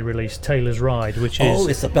recently released Taylor's Ride, which is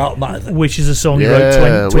it's about which is a song you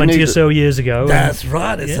wrote 20 or so years ago. That's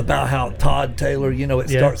right. It's about how Todd Taylor, it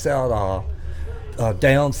starts out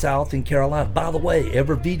down south in Carolina. By the way,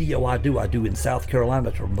 every video I do in South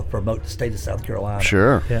Carolina to promote the state of South Carolina.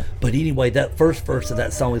 Sure. Yeah. But anyway, that first verse of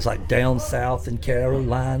that song is like down south in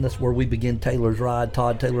Carolina. That's where we begin Taylor's Ride.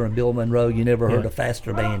 Todd Taylor and Bill Monroe. You never heard a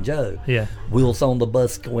faster banjo. Yeah. Wheels on the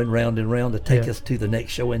bus going round and round to take us to the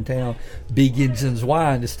next show in town. Big Engine's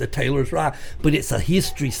Wine. It's the Taylor's Ride. But it's a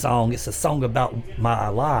history song. It's a song about my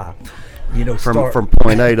life. From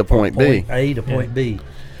point A to point B. Point A to point B.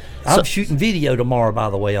 I'm shooting video tomorrow,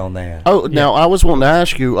 by the way, on that. Oh, now I was wanting to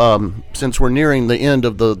ask you, since we're nearing the end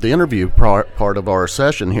of the interview part of our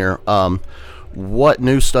session here, what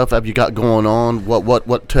new stuff have you got going on?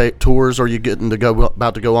 What tours are you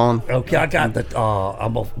about to go on? Okay, I got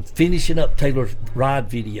I'm finishing up Taylor's Ride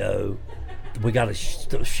video. We got to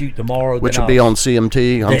shoot tomorrow. Which will be on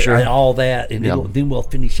CMT, I'm sure. All that, and then we'll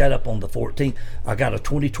finish that up on the 14th. I got a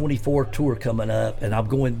 2024 tour coming up, and I'm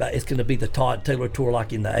going back. It's going to be the Todd Taylor tour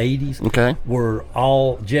like in the 80s. Okay. Where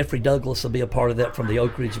Jeffrey Douglas will be a part of that from the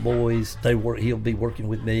Oak Ridge Boys. He'll be working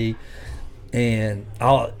with me. And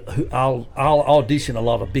I'll audition a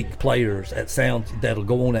lot of big players at Sounds that'll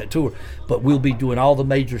go on that tour. But we'll be doing all the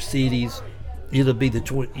major cities. It'll be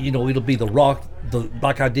it'll be the rock,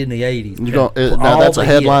 like I did in the 80s. Now that's a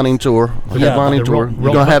headlining tour. Headlining tour.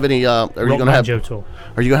 You gonna have any? Are you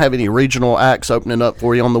gonna have any regional acts opening up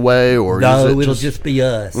for you on the way, or no? It'll just be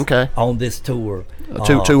us. Okay. On this tour. A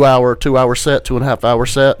 2.5 hour set, 2.5 hour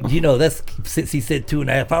set. That's since he said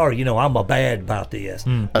 2.5 hours. I'm a bad about this.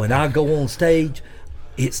 When I go on stage,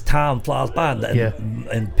 it's time flies by,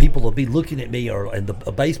 and people will be looking at me, and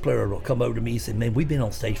a bass player will come over to me and say, "Man, we've been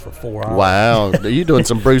on stage for 4 hours." Wow, you're doing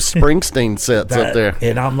some Bruce Springsteen sets up there.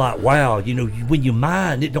 And I'm like, wow, when you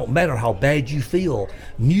mind, it don't matter how bad you feel.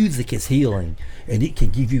 Music is healing, and it can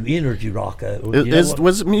give you energy, Rocco.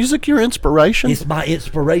 Was music your inspiration? It's my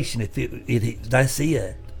inspiration. That's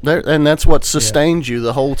it. And that's what sustains you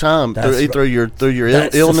the whole time through your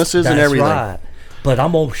illnesses and everything. Right. But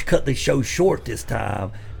I'm gonna cut the show short this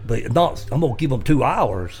time. But I'm gonna give them 2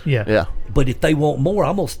 hours. Yeah. But if they want more,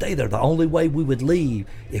 I'm gonna stay there. The only way we would leave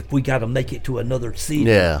if we got to make it to another city.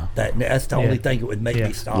 Yeah. That's the only thing that would make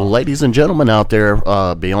me stop. Well, ladies and gentlemen out there,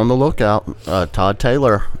 be on the lookout. Todd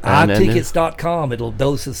Taylor. iTickets.com.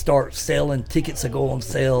 Those that start selling tickets will go on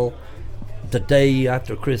sale the day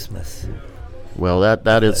after Christmas. Well,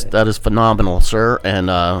 that is phenomenal, sir, and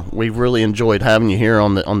we've really enjoyed having you here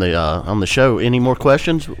on the show. Any more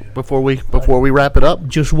questions before we wrap it up?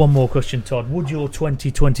 Just one more question, Todd. Would your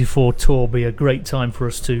 2024 tour be a great time for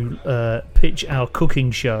us to pitch our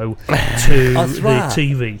cooking show to the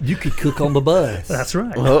TV? You could cook on the bus. That's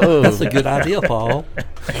right. Oh. That's a good idea, Paul.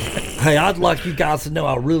 Hey, I'd like you guys to know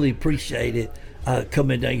I really appreciate it.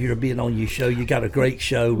 Coming down here, being on your show. You got a great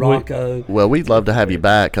show, Rocco. Well, we'd love to have you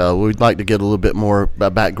back. We'd like to get a little bit more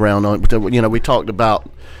background on it. We talked about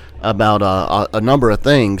a number of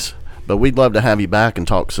things, but we'd love to have you back and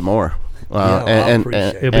talk some more. It'd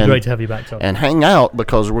be great to have you back, Todd. And hang out,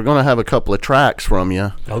 because we're going to have a couple of tracks from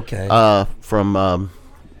you. Okay.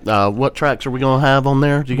 What tracks are we going to have on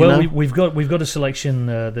there? Do you know? We've got a selection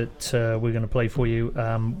that we're going to play for you.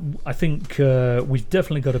 I think we've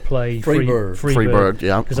definitely got to play Free Bird,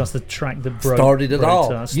 yeah, because that's the track that started it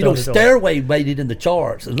all. Stairway made it in the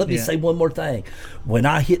charts. And let me say one more thing. When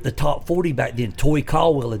I hit the top 40 back then, Toy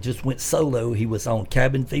Caldwell had just went solo. He was on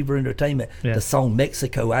Cabin Fever Entertainment. Yeah. The song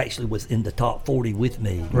Mexico actually was in the top 40 with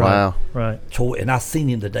me. Wow. Right. Toy, and I seen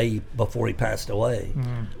him the day before he passed away.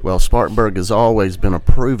 Well, Spartanburg has always been a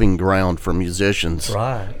proving ground for musicians.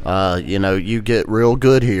 Right. You get real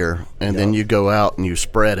good here, and then you go out and you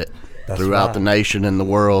spread it throughout the nation and the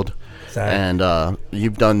world. Exactly. And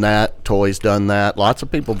you've done that. Toy's done that. Lots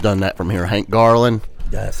of people have done that from here. Hank Garland.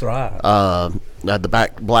 That's right. The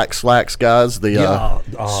Black Slacks guys,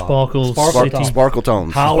 Sparkle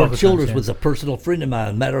Tones. Howard Childers was a personal friend of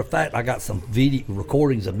mine. Matter of fact, I got some video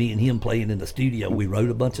recordings of me and him playing in the studio. We wrote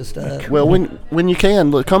a bunch of stuff. Well, when you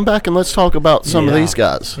can, come back and let's talk about some of these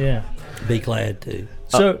guys. Yeah. Be glad to.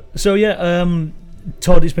 So yeah,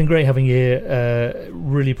 Todd, it's been great having you here.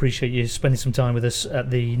 Really appreciate you spending some time with us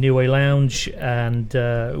at the New Way Lounge, and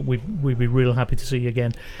we'd be real happy to see you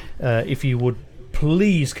again. If you would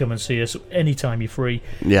please come and see us anytime you're free.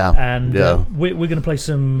 Yeah. And we're going to play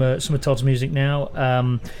some of Todd's music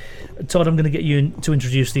now. Todd, I'm going to get you to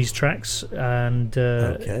introduce these tracks, and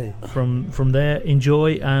from there,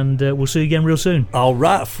 enjoy, and we'll see you again real soon. All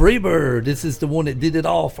right, Freebird. This is the one that did it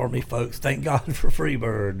all for me, folks. Thank God for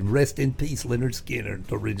Freebird. Rest in peace, Leonard Skinner,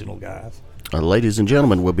 the original guys. Ladies and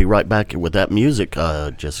gentlemen, we'll be right back with that music.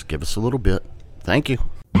 Just give us a little bit. Thank you.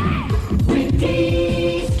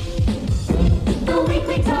 The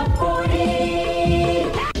weekly top 40.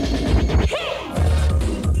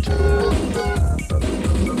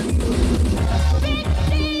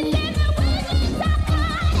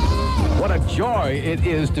 What a joy it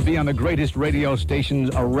is to be on the greatest radio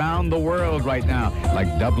stations around the world right now, like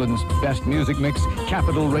Dublin's best music mix,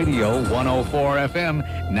 Capital Radio 104 FM,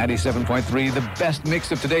 97.3, the best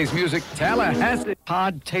mix of today's music, Tallahassee.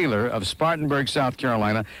 Todd Taylor of Spartanburg, South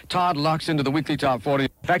Carolina. Todd locks into the weekly top 40. In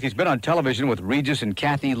fact, he's been on television with Regis and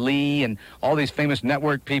Kathy Lee and all these famous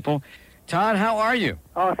network people. Todd, how are you?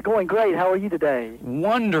 Oh, it's going great. How are you today?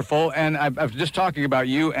 Wonderful. And I was just talking about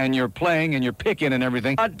you and your playing and your picking and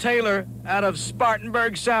everything. Todd Taylor out of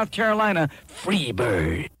Spartanburg, South Carolina.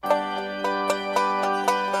 Freebird.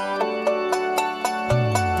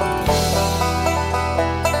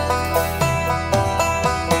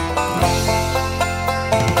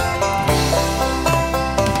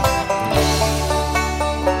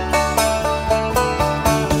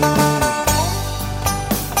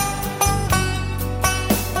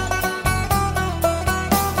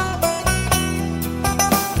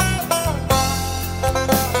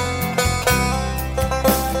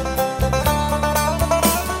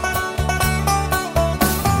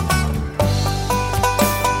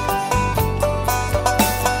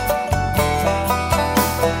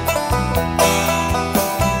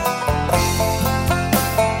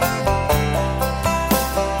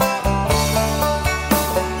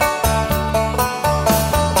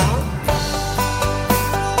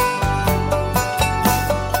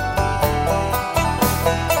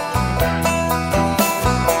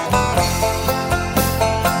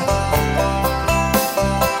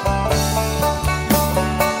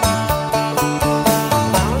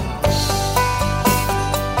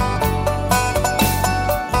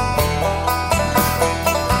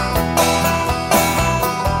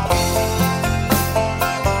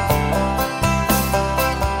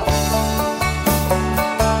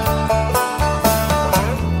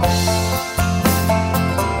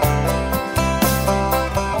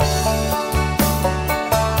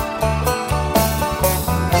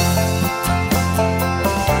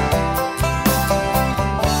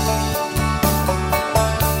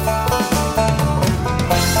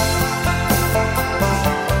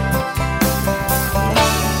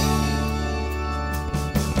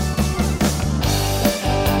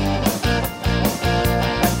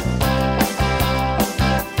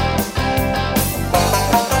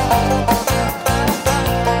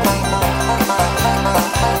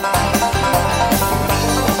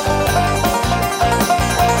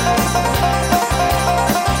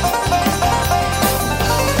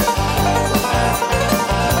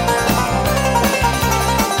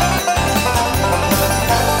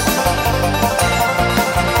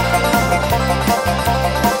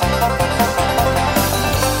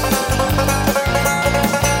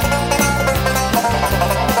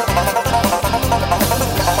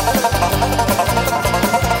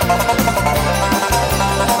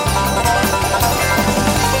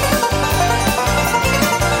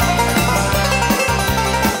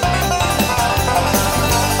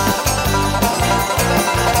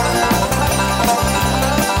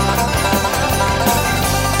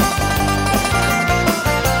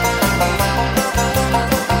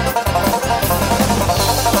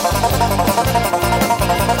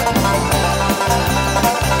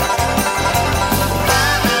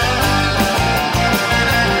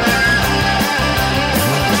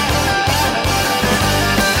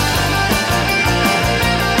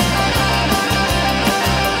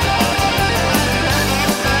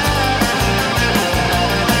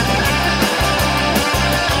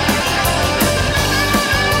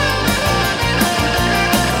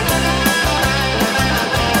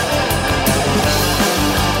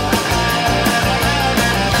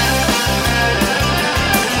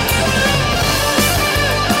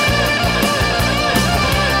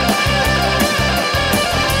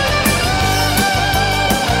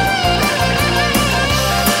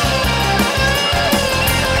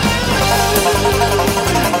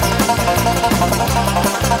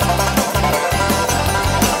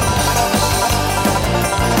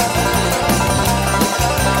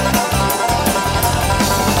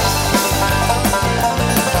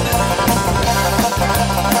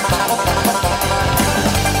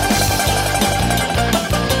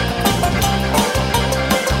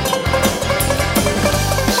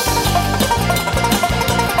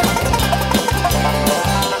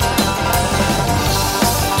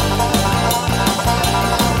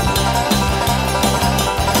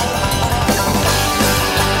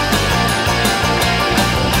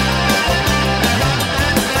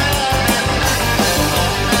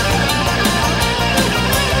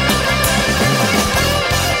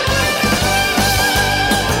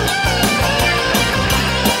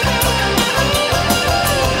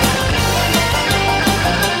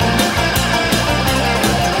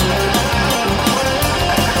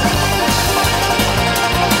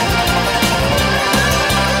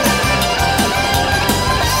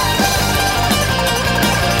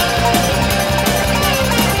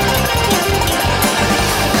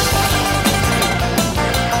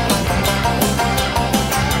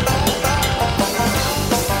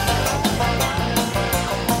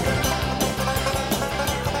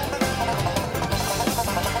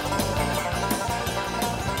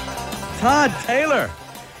 Taylor.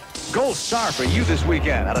 Gold star for you this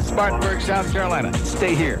weekend out of Spartanburg, South Carolina.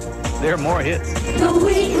 Stay here. There are more hits. The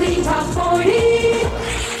Weekly Top 40.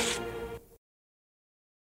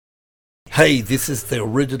 Hey, this is the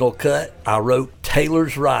original cut. I wrote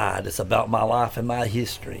Taylor's Ride. It's about my life and my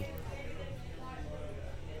history.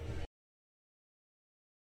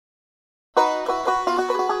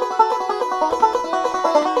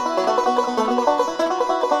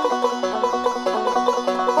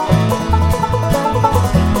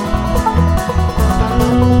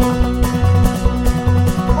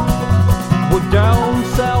 Down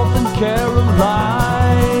south in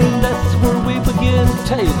Caroline, that's where we begin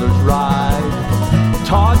Taylor's Ride.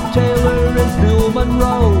 Todd Taylor and Bill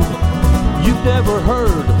Monroe, you've never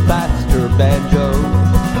heard a faster banjo.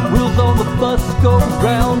 Wheels on the bus go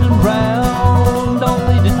round and round,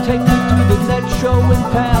 only to take me to the next show in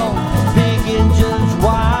town. Big engines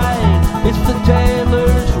wide, it's the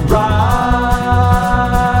Taylor's Ride.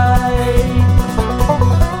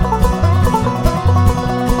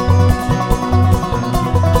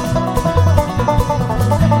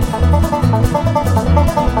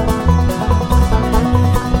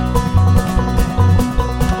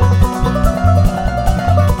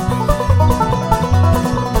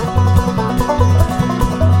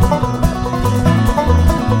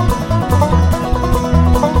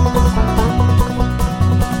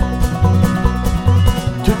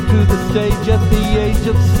 Stage at the age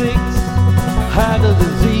of 6, had a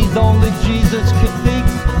disease only Jesus could fix.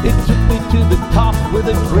 It took me to the top with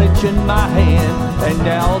a Gretsch in my hand, and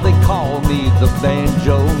now they call me the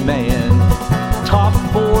Banjo Man. Top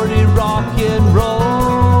 40 rock and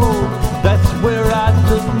roll, that's where I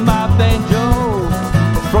took my banjo.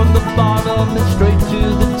 From the bottom and straight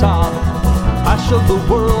to the top, I showed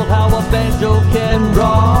the world how a banjo can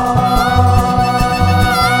rock.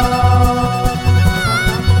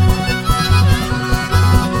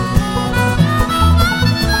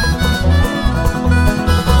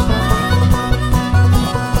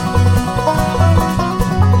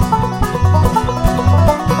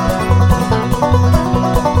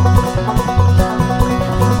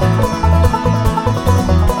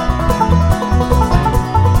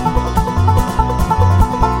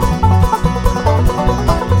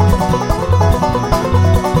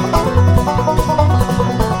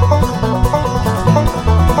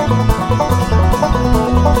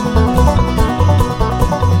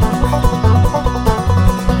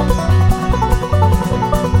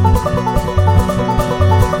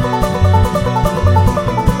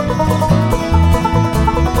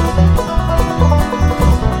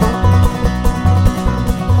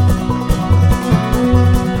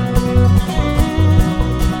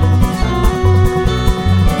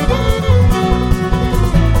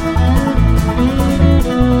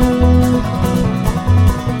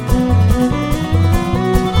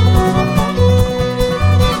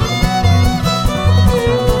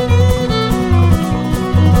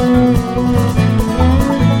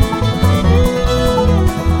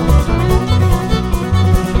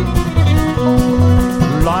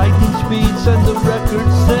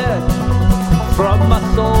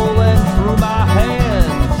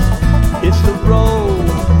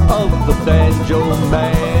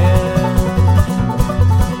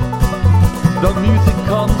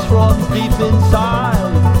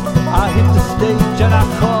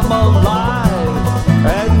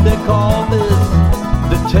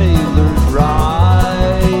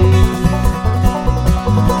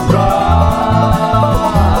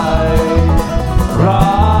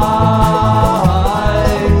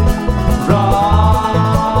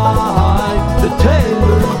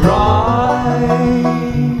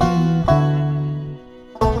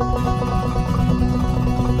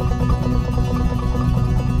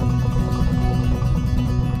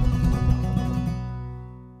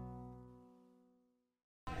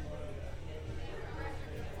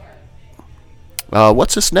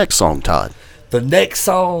 What's this next song, Todd? The next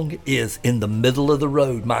song is In the Middle of the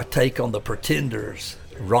Road, my take on the Pretenders.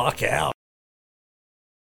 Rock out.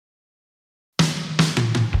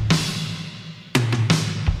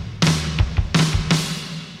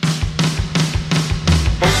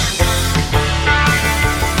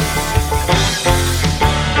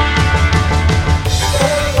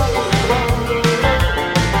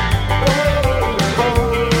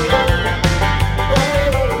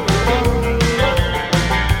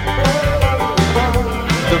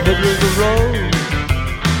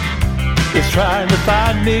 Trying to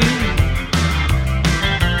find me.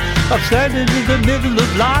 I'm standing in the middle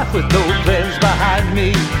of life with no plans behind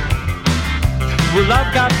me. Well,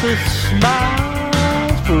 I've got to smile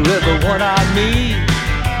for everyone I meet.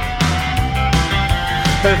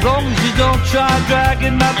 As long as you don't try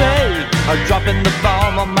dragging my babe or dropping the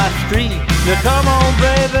bomb on my street. Now come on,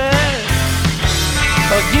 baby,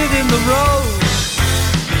 get in the road.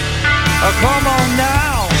 Come on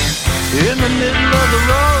now, in the middle of the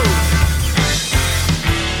road.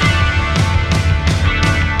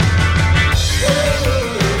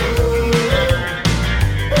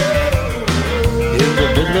 In the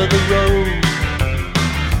middle of the road,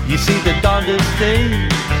 you see the darndest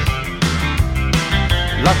things.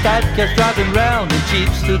 Like that gets driving round in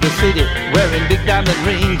jeeps through the city, wearing big diamond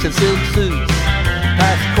rings and silk suits.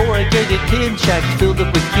 Past corrugated tin shacks filled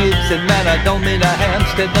up with kids, and man, I don't mean a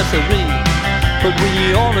Hampstead nursery. But when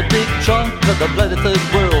you're on a big trunk of the bloody third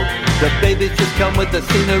world, the babies just come with the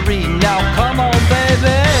scenery. Now come on,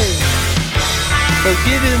 baby,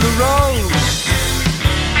 get in the road.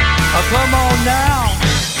 Come on now,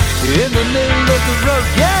 in the middle of the road,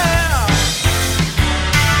 yeah.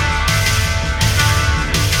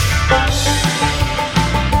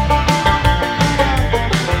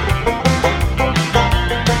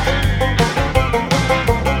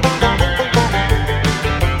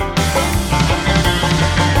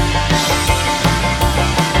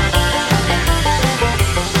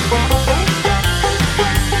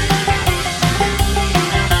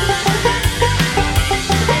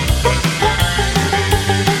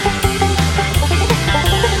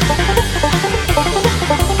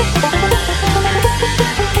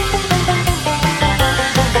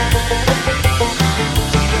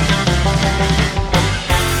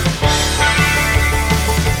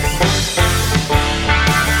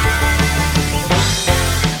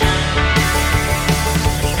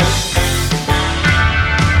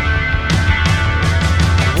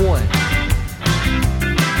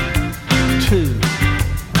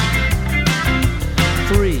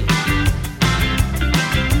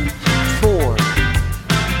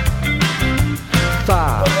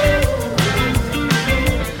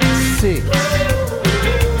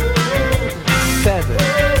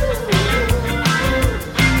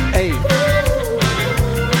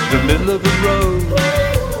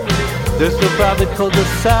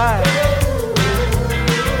 Cul-de-sac.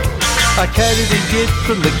 I can't even get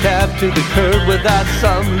from the cab to the curb without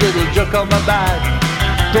some little jerk on my back.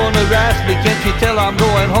 Don't harass me, can't you tell I'm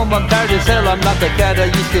going home? I'm tired as hell, I'm not the cat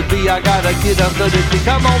I used to be. I gotta get under the tree.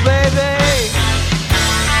 Come on, baby,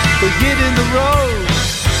 get in the road.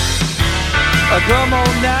 Come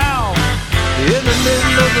on now, in the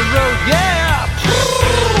middle of the road, yeah.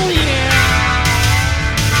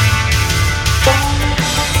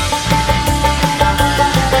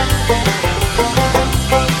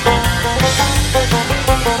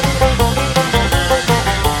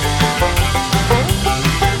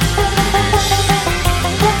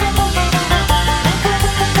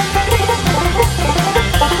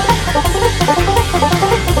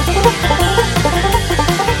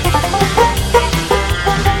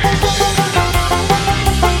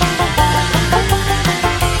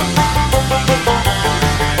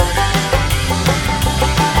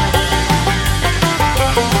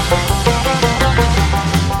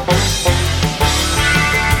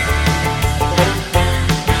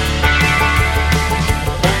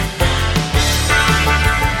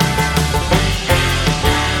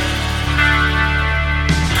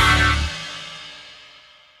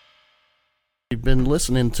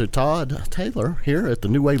 Listening to Todd Taylor here at the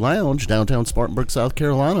New Way Lounge, downtown Spartanburg, South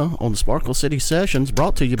Carolina, on the Sparkle City Sessions,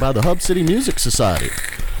 brought to you by the Hub City Music Society.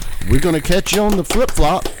 We're going to catch you on the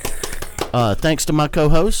flip-flop. Thanks to my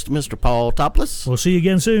co-host, Mr. Paul Topless. We'll see you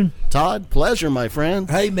again soon. Todd, pleasure, my friend.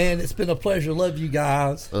 Hey, man, it's been a pleasure. Love you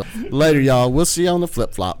guys. Later, y'all. We'll see you on the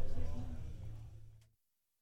flip-flop.